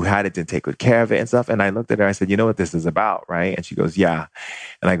who had it didn't take good care of it and stuff. And I looked at her, I said, you know what this is about, right? And she goes, yeah.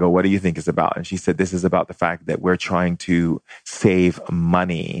 And I go, what do you think it's about? And she said, this is about the fact that we're trying to save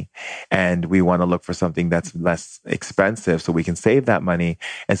money. And we want to look for something that's less expensive so we can save that money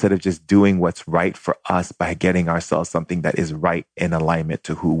instead of just doing what's right for us by getting ourselves something that is right in alignment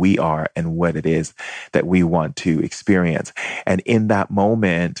to who we are and what it is that we want to experience. And in that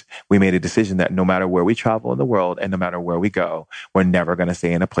moment, we made a decision that no matter where we travel in the world and no matter where we go, we're never going to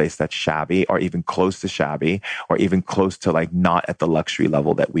stay in a place that's shabby or even close to shabby or even close to like not at the luxury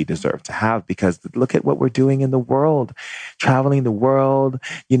level that we deserve to have. Because look at what we're doing in the world, traveling the world,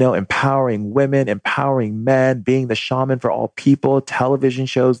 empowering women, empowering men, being the shaman for all people, television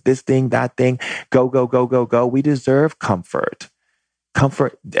shows, this thing, that thing, go, go, go, go, go. We deserve comfort.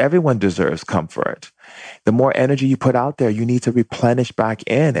 Comfort, everyone deserves comfort. The more energy you put out there, you need to replenish back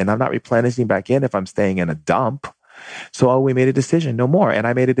in. And I'm not replenishing back in if I'm staying in a dump. So we made a decision, no more. And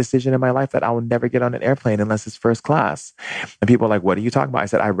I made a decision in my life that I will never get on an airplane unless it's first class. And people are like, what are you talking about? I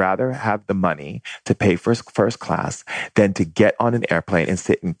said, I'd rather have the money to pay for first class than to get on an airplane and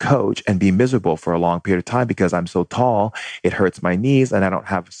sit in coach and be miserable for a long period of time because I'm so tall, it hurts my knees and I don't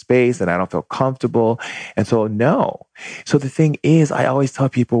have space and I don't feel comfortable. And so no. So the thing is, I always tell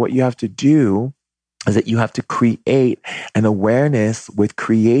people what you have to do is that you have to create an awareness with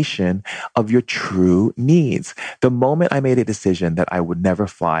creation of your true needs. The moment I made a decision that I would never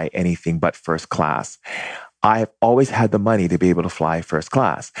fly anything but first class, I've always had the money to be able to fly first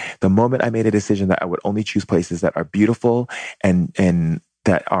class. The moment I made a decision that I would only choose places that are beautiful and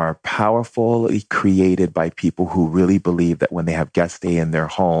that are powerfully created by people who really believe that when they have guest stay in their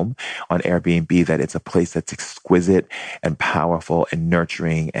home on Airbnb, that it's a place that's exquisite and powerful and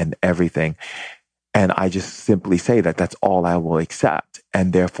nurturing and everything. And I just simply say that that's all I will accept.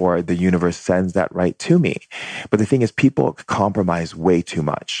 And therefore, the universe sends that right to me. But the thing is, people compromise way too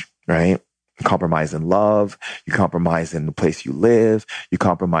much, right? compromise in love, you compromise in the place you live, you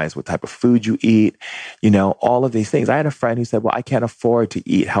compromise what type of food you eat, all of these things. I had a friend who said, well, I can't afford to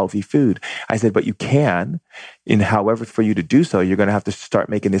eat healthy food. I said, but you can. And however, for you to do so, you're going to have to start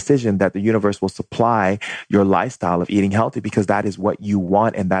making a decision that the universe will supply your lifestyle of eating healthy, because that is what you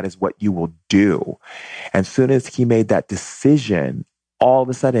want and that is what you will do. And as soon as he made that decision, all of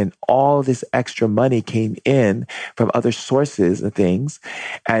a sudden, all this extra money came in from other sources and things.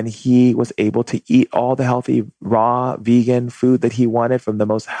 And he was able to eat all the healthy, raw, vegan food that he wanted from the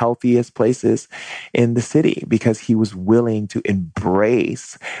most healthiest places in the city, because he was willing to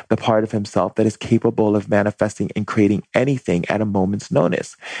embrace the part of himself that is capable of manifesting and creating anything at a moment's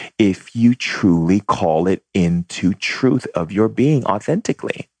notice, if you truly call it into truth of your being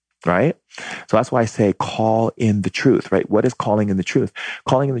authentically. Right? So that's why I say call in the truth, right? What is calling in the truth?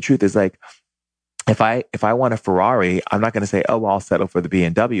 Calling in the truth is like, if I want a Ferrari, I'm not going to say, oh, well, I'll settle for the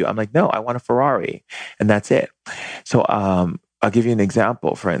BMW. I'm like, no, I want a Ferrari, and that's it. So, I'll give you an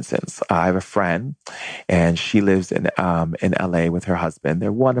example. For instance, I have a friend, and she lives in LA with her husband. They're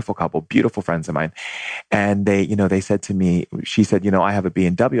a wonderful couple, beautiful friends of mine. And they said to me, she said, I have a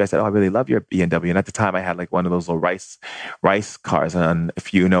BMW. I said, oh, I really love your BMW. And at the time I had like one of those little rice cars. And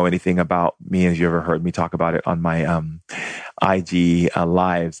if you know anything about me, if you ever heard me talk about it on my IG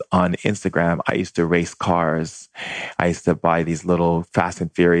lives on Instagram, I used to race cars. I used to buy these little Fast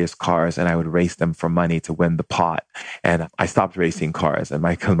and Furious cars, and I would race them for money to win the pot. And I stopped racing cars, and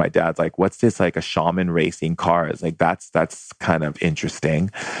my dad's like, what's this, like a shaman racing cars? Like that's kind of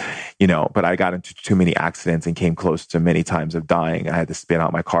interesting, but I got into too many accidents and came close to many times of dying. I had to spin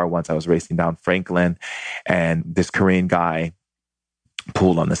out my car once. I was racing down Franklin, and this Korean guy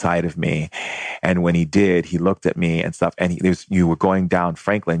pulled on the side of me. And when he did, he looked at me and stuff. And you were going down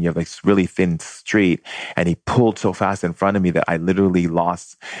Franklin, you have this really thin street, and he pulled so fast in front of me that I literally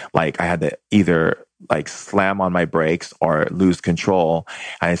lost, I had to either slam on my brakes or lose control.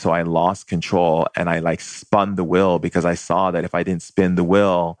 And so I lost control, and I spun the wheel, because I saw that if I didn't spin the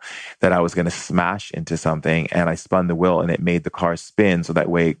wheel, that I was going to smash into something. And I spun the wheel, and it made the car spin. So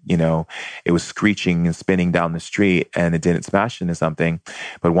that way, it was screeching and spinning down the street, and it didn't smash into something.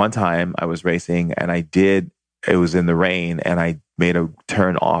 But one time I was racing, and it was in the rain, and I made a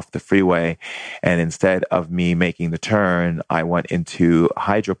turn off the freeway. And instead of me making the turn, I went into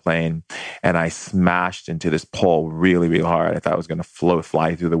hydroplane, and I smashed into this pole really, really hard. I thought I was going to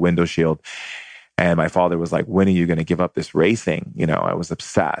fly through the window shield. And my father was like, when are you going to give up this racing? I was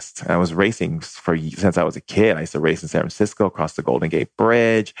obsessed. And I was racing since I was a kid. I used to race in San Francisco, across the Golden Gate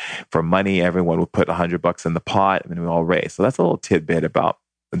Bridge. For money, everyone would put $100 in the pot, and we all race. So that's a little tidbit about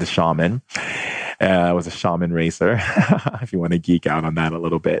the shaman. I was a shaman racer, if you want to geek out on that a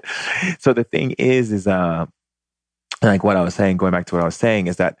little bit. So the thing is like what I was saying, going back to what I was saying,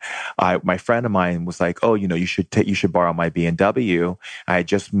 is that my friend of mine was like, oh, you should borrow my BMW. I had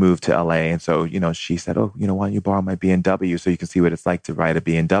just moved to LA. And so, she said, oh, why don't you borrow my BMW so you can see what it's like to ride a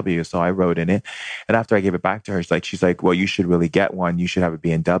BMW? So I rode in it. And after I gave it back to her, she's like, well, you should really get one. You should have a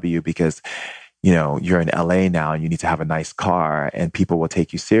BMW, because you're in LA now and you need to have a nice car and people will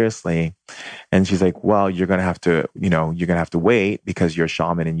take you seriously. And she's like, well, you're going to have to wait, because you're a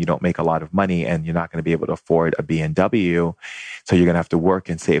shaman and you don't make a lot of money, and you're not going to be able to afford a BMW. So you're going to have to work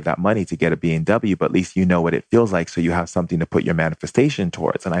and save that money to get a BMW, but at least you know what it feels like. So you have something to put your manifestation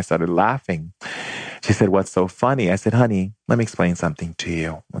towards. And I started laughing. She said, what's so funny? I said, honey, let me explain something to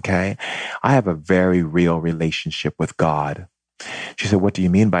you. Okay. I have a very real relationship with God. She said, what do you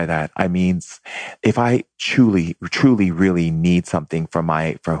mean by that? I mean, if I truly, really need something for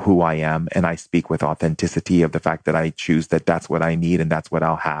who I am, and I speak with authenticity of the fact that I choose that that's what I need and that's what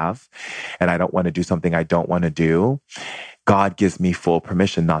I'll have, and I don't want to do something I don't want to do, God gives me full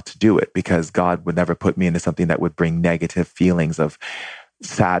permission not to do it, because God would never put me into something that would bring negative feelings of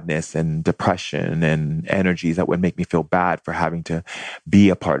sadness and depression and energies that would make me feel bad for having to be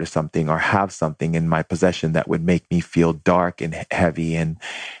a part of something or have something in my possession that would make me feel dark and heavy and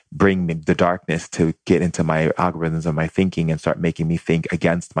bring me the darkness to get into my algorithms of my thinking and start making me think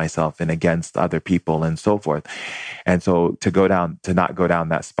against myself and against other people and so forth. And so to not go down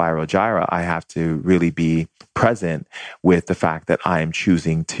that spiral gyra, I have to really be present with the fact that I am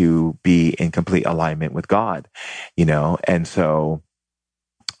choosing to be in complete alignment with God, and so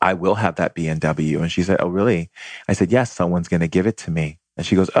I will have that BMW. And she said, oh, really? I said, yes, someone's going to give it to me. And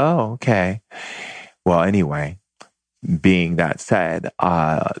she goes, oh, okay. Well, anyway, being that said,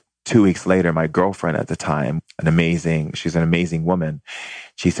 2 weeks later, my girlfriend at the time, she's an amazing woman.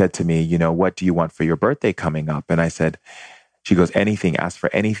 She said to me, what do you want for your birthday coming up? And I said, She goes, anything, ask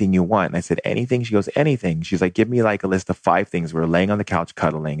for anything you want. And I said, anything? She goes, anything. She's like, give me like a list of 5 things. We're laying on the couch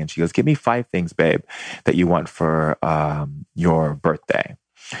cuddling. And she goes, give me 5 things, babe, that you want for your birthday.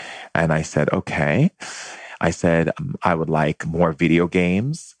 And I said, okay. I said, I would like more video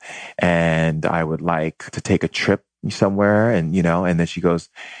games, and I would like to take a trip somewhere. And, and then she goes,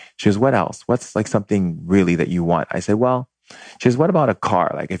 what else? What's like something really that you want? I said, well, she goes, what about a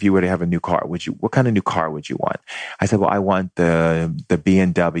car? Like if you were to have a new car, what kind of new car would you want? I said, well, I want the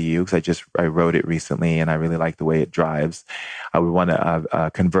BMW, because I rode it recently and I really like the way it drives. I would want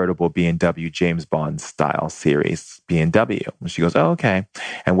a convertible BMW James Bond style series BMW. And she goes, oh, okay.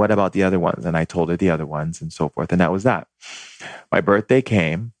 And what about the other ones? And I told her the other ones and so forth. And that was that. My birthday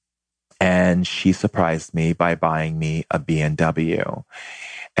came and she surprised me by buying me a BMW.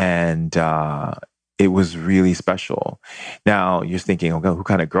 And, it was really special. Now you're thinking, okay, who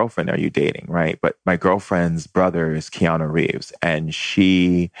kind of girlfriend are you dating, right? But my girlfriend's brother is Keanu Reeves, and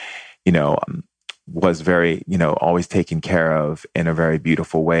she, was very, always taken care of in a very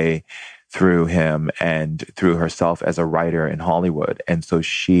beautiful way through him and through herself as a writer in Hollywood. And so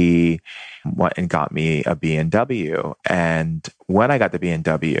she went and got me a BMW. And when I got the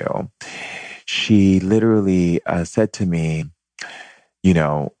BMW, she literally said to me,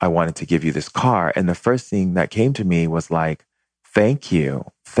 I wanted to give you this car. And the first thing that came to me was like, thank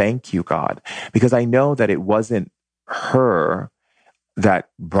you, God. Because I know that it wasn't her that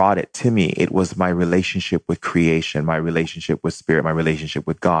brought it to me. It was my relationship with creation, my relationship with spirit, my relationship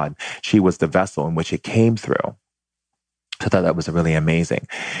with God. She was the vessel in which it came through. I thought that was really amazing.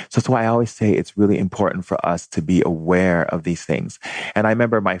 So that's why I always say it's really important for us to be aware of these things. And I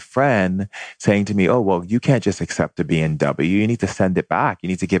remember my friend saying to me, oh, well, you can't just accept a BMW. You need to send it back. You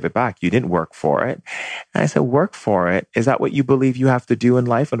need to give it back. You didn't work for it. And I said, work for it? Is that what you believe you have to do in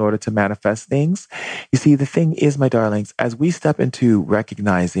life in order to manifest things? You see, the thing is, my darlings, as we step into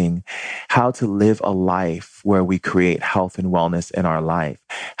recognizing how to live a life where we create health and wellness in our life,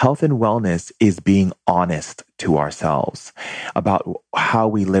 health and wellness is being honest to ourselves about how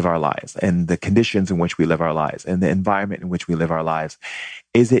we live our lives and the conditions in which we live our lives and the environment in which we live our lives.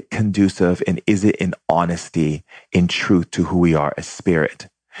 Is it conducive, and is it in honesty, in truth to who we are as spirit?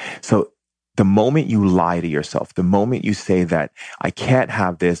 So the moment you lie to yourself, the moment you say that I can't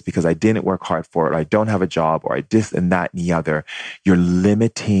have this because I didn't work hard for it, or I don't have a job, or I this and that and the other, you're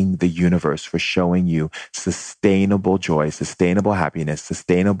limiting the universe for showing you sustainable joy, sustainable happiness,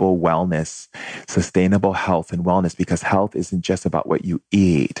 sustainable wellness, sustainable health and wellness, because health isn't just about what you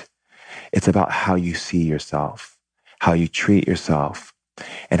eat. It's about how you see yourself, how you treat yourself,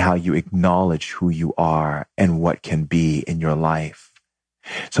 and how you acknowledge who you are and what can be in your life.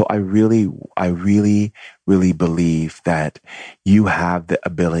 So I really believe that you have the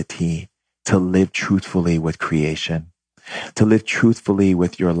ability to live truthfully with creation, to live truthfully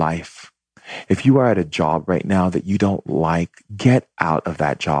with your life. If you are at a job right now that you don't like, get out of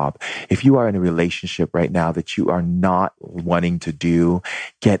that job. If you are in a relationship right now that you are not wanting to do,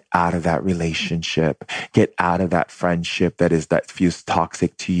 get out of that relationship. Get out of that friendship that feels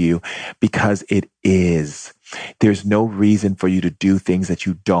toxic to you, because it is. There's no reason for you to do things that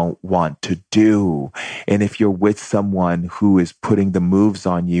you don't want to do. And if you're with someone who is putting the moves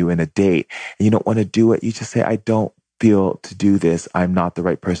on you in a date and you don't want to do it, you just say, I don't feel to do this. I'm not the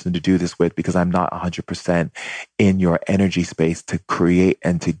right person to do this with, because I'm not 100% in your energy space to create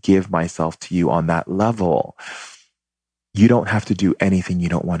and to give myself to you on that level. You don't have to do anything you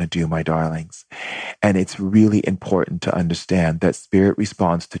don't want to do, my darlings. And it's really important to understand that spirit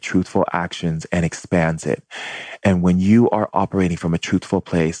responds to truthful actions and expands it. And when you are operating from a truthful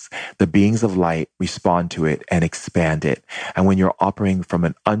place, the beings of light respond to it and expand it. And when you're operating from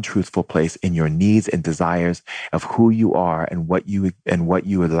an untruthful place in your needs and desires of who you are and what you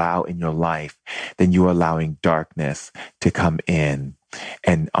allow in your life, then you're allowing darkness to come in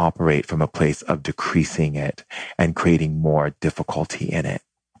and operate from a place of decreasing it and creating more difficulty in it.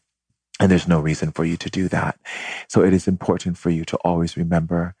 And there's no reason for you to do that. So it is important for you to always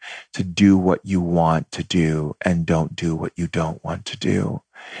remember to do what you want to do and don't do what you don't want to do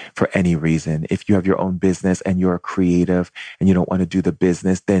for any reason. If you have your own business and you're a creative and you don't want to do the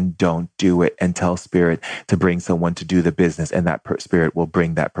business, then don't do it, and tell spirit to bring someone to do the business, and that spirit will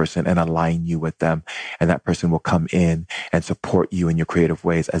bring that person and align you with them. And that person will come in and support you in your creative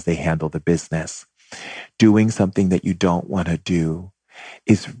ways as they handle the business. Doing something that you don't want to do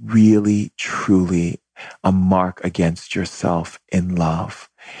is really, truly a mark against yourself in love.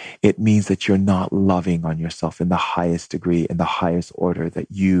 It means that you're not loving on yourself in the highest degree, in the highest order that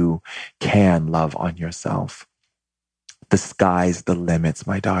you can love on yourself. The sky's the limits,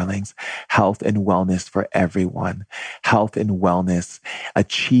 my darlings. Health and wellness for everyone. Health and wellness.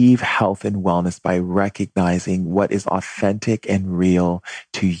 Achieve health and wellness by recognizing what is authentic and real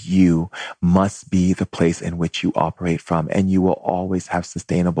to you must be the place in which you operate from. And you will always have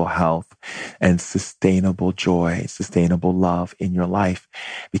sustainable health and sustainable joy, sustainable love in your life,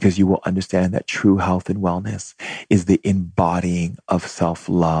 because you will understand that true health and wellness is the embodying of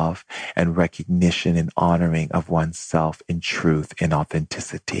self-love and recognition and honoring of oneself in truth and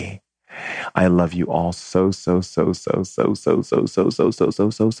authenticity. I love you all so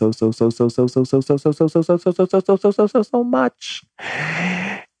much.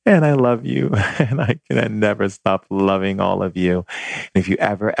 And I love you, and I can never stop loving all of you. And if you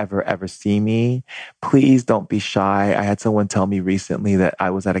ever see me, please don't be shy. I had someone tell me recently that I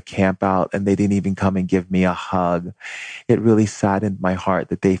was at a camp out and they didn't even come and give me a hug. It really saddened my heart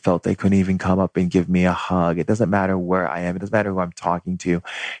that they felt they couldn't even come up and give me a hug. It doesn't matter where I am. It doesn't matter who I'm talking to.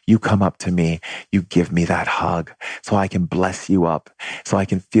 You come up to me, you give me that hug so I can bless you up, so I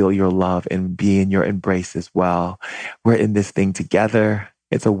can feel your love and be in your embrace as well. We're in this thing together.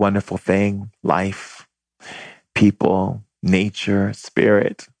 It's a wonderful thing. Life, people, nature,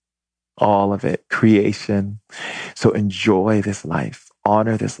 spirit, all of it, creation. So enjoy this life,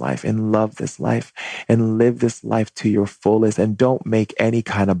 honor this life, and love this life, and live this life to your fullest. And don't make any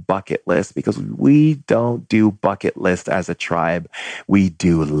kind of bucket list, because we don't do bucket list as a tribe. We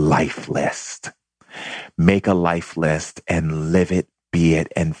do life list. Make a life list and live it, be it,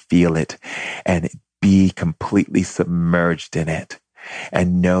 and feel it, and be completely submerged in it.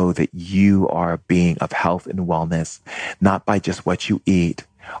 And know that you are a being of health and wellness, not by just what you eat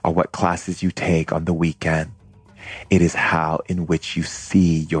or what classes you take on the weekend. It is how in which you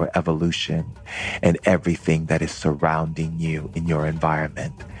see your evolution and everything that is surrounding you in your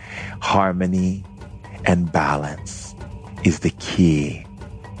environment. Harmony and balance is the key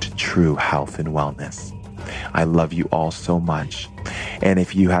to true health and wellness. I love you all so much. And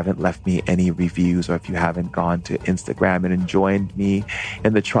if you haven't left me any reviews, or if you haven't gone to Instagram and joined me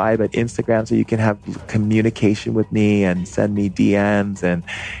in the tribe at Instagram so you can have communication with me and send me DMs and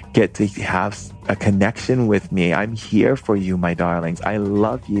get to have a connection with me, I'm here for you, my darlings. I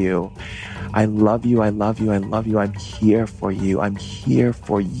love you. I love you. I love you. I love you. I'm here for you. I'm here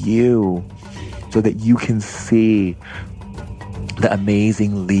for you so that you can see the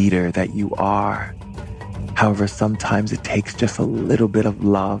amazing leader that you are. However, sometimes it takes just a little bit of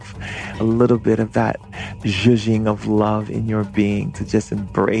love, a little bit of that zhuzhing of love in your being to just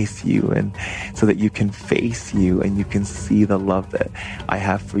embrace you, and so that you can face you and you can see the love that I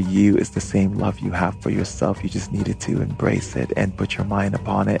have for you is the same love you have for yourself. You just needed to embrace it and put your mind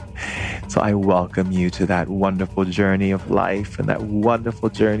upon it. So I welcome you to that wonderful journey of life and that wonderful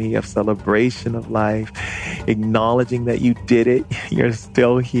journey of celebration of life, acknowledging that you did it, you're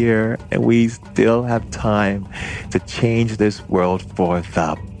still here, and we still have time to change this world for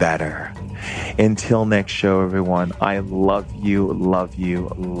the better. Until next show, everyone, I love you, love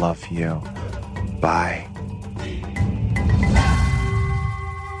you, love you. Bye.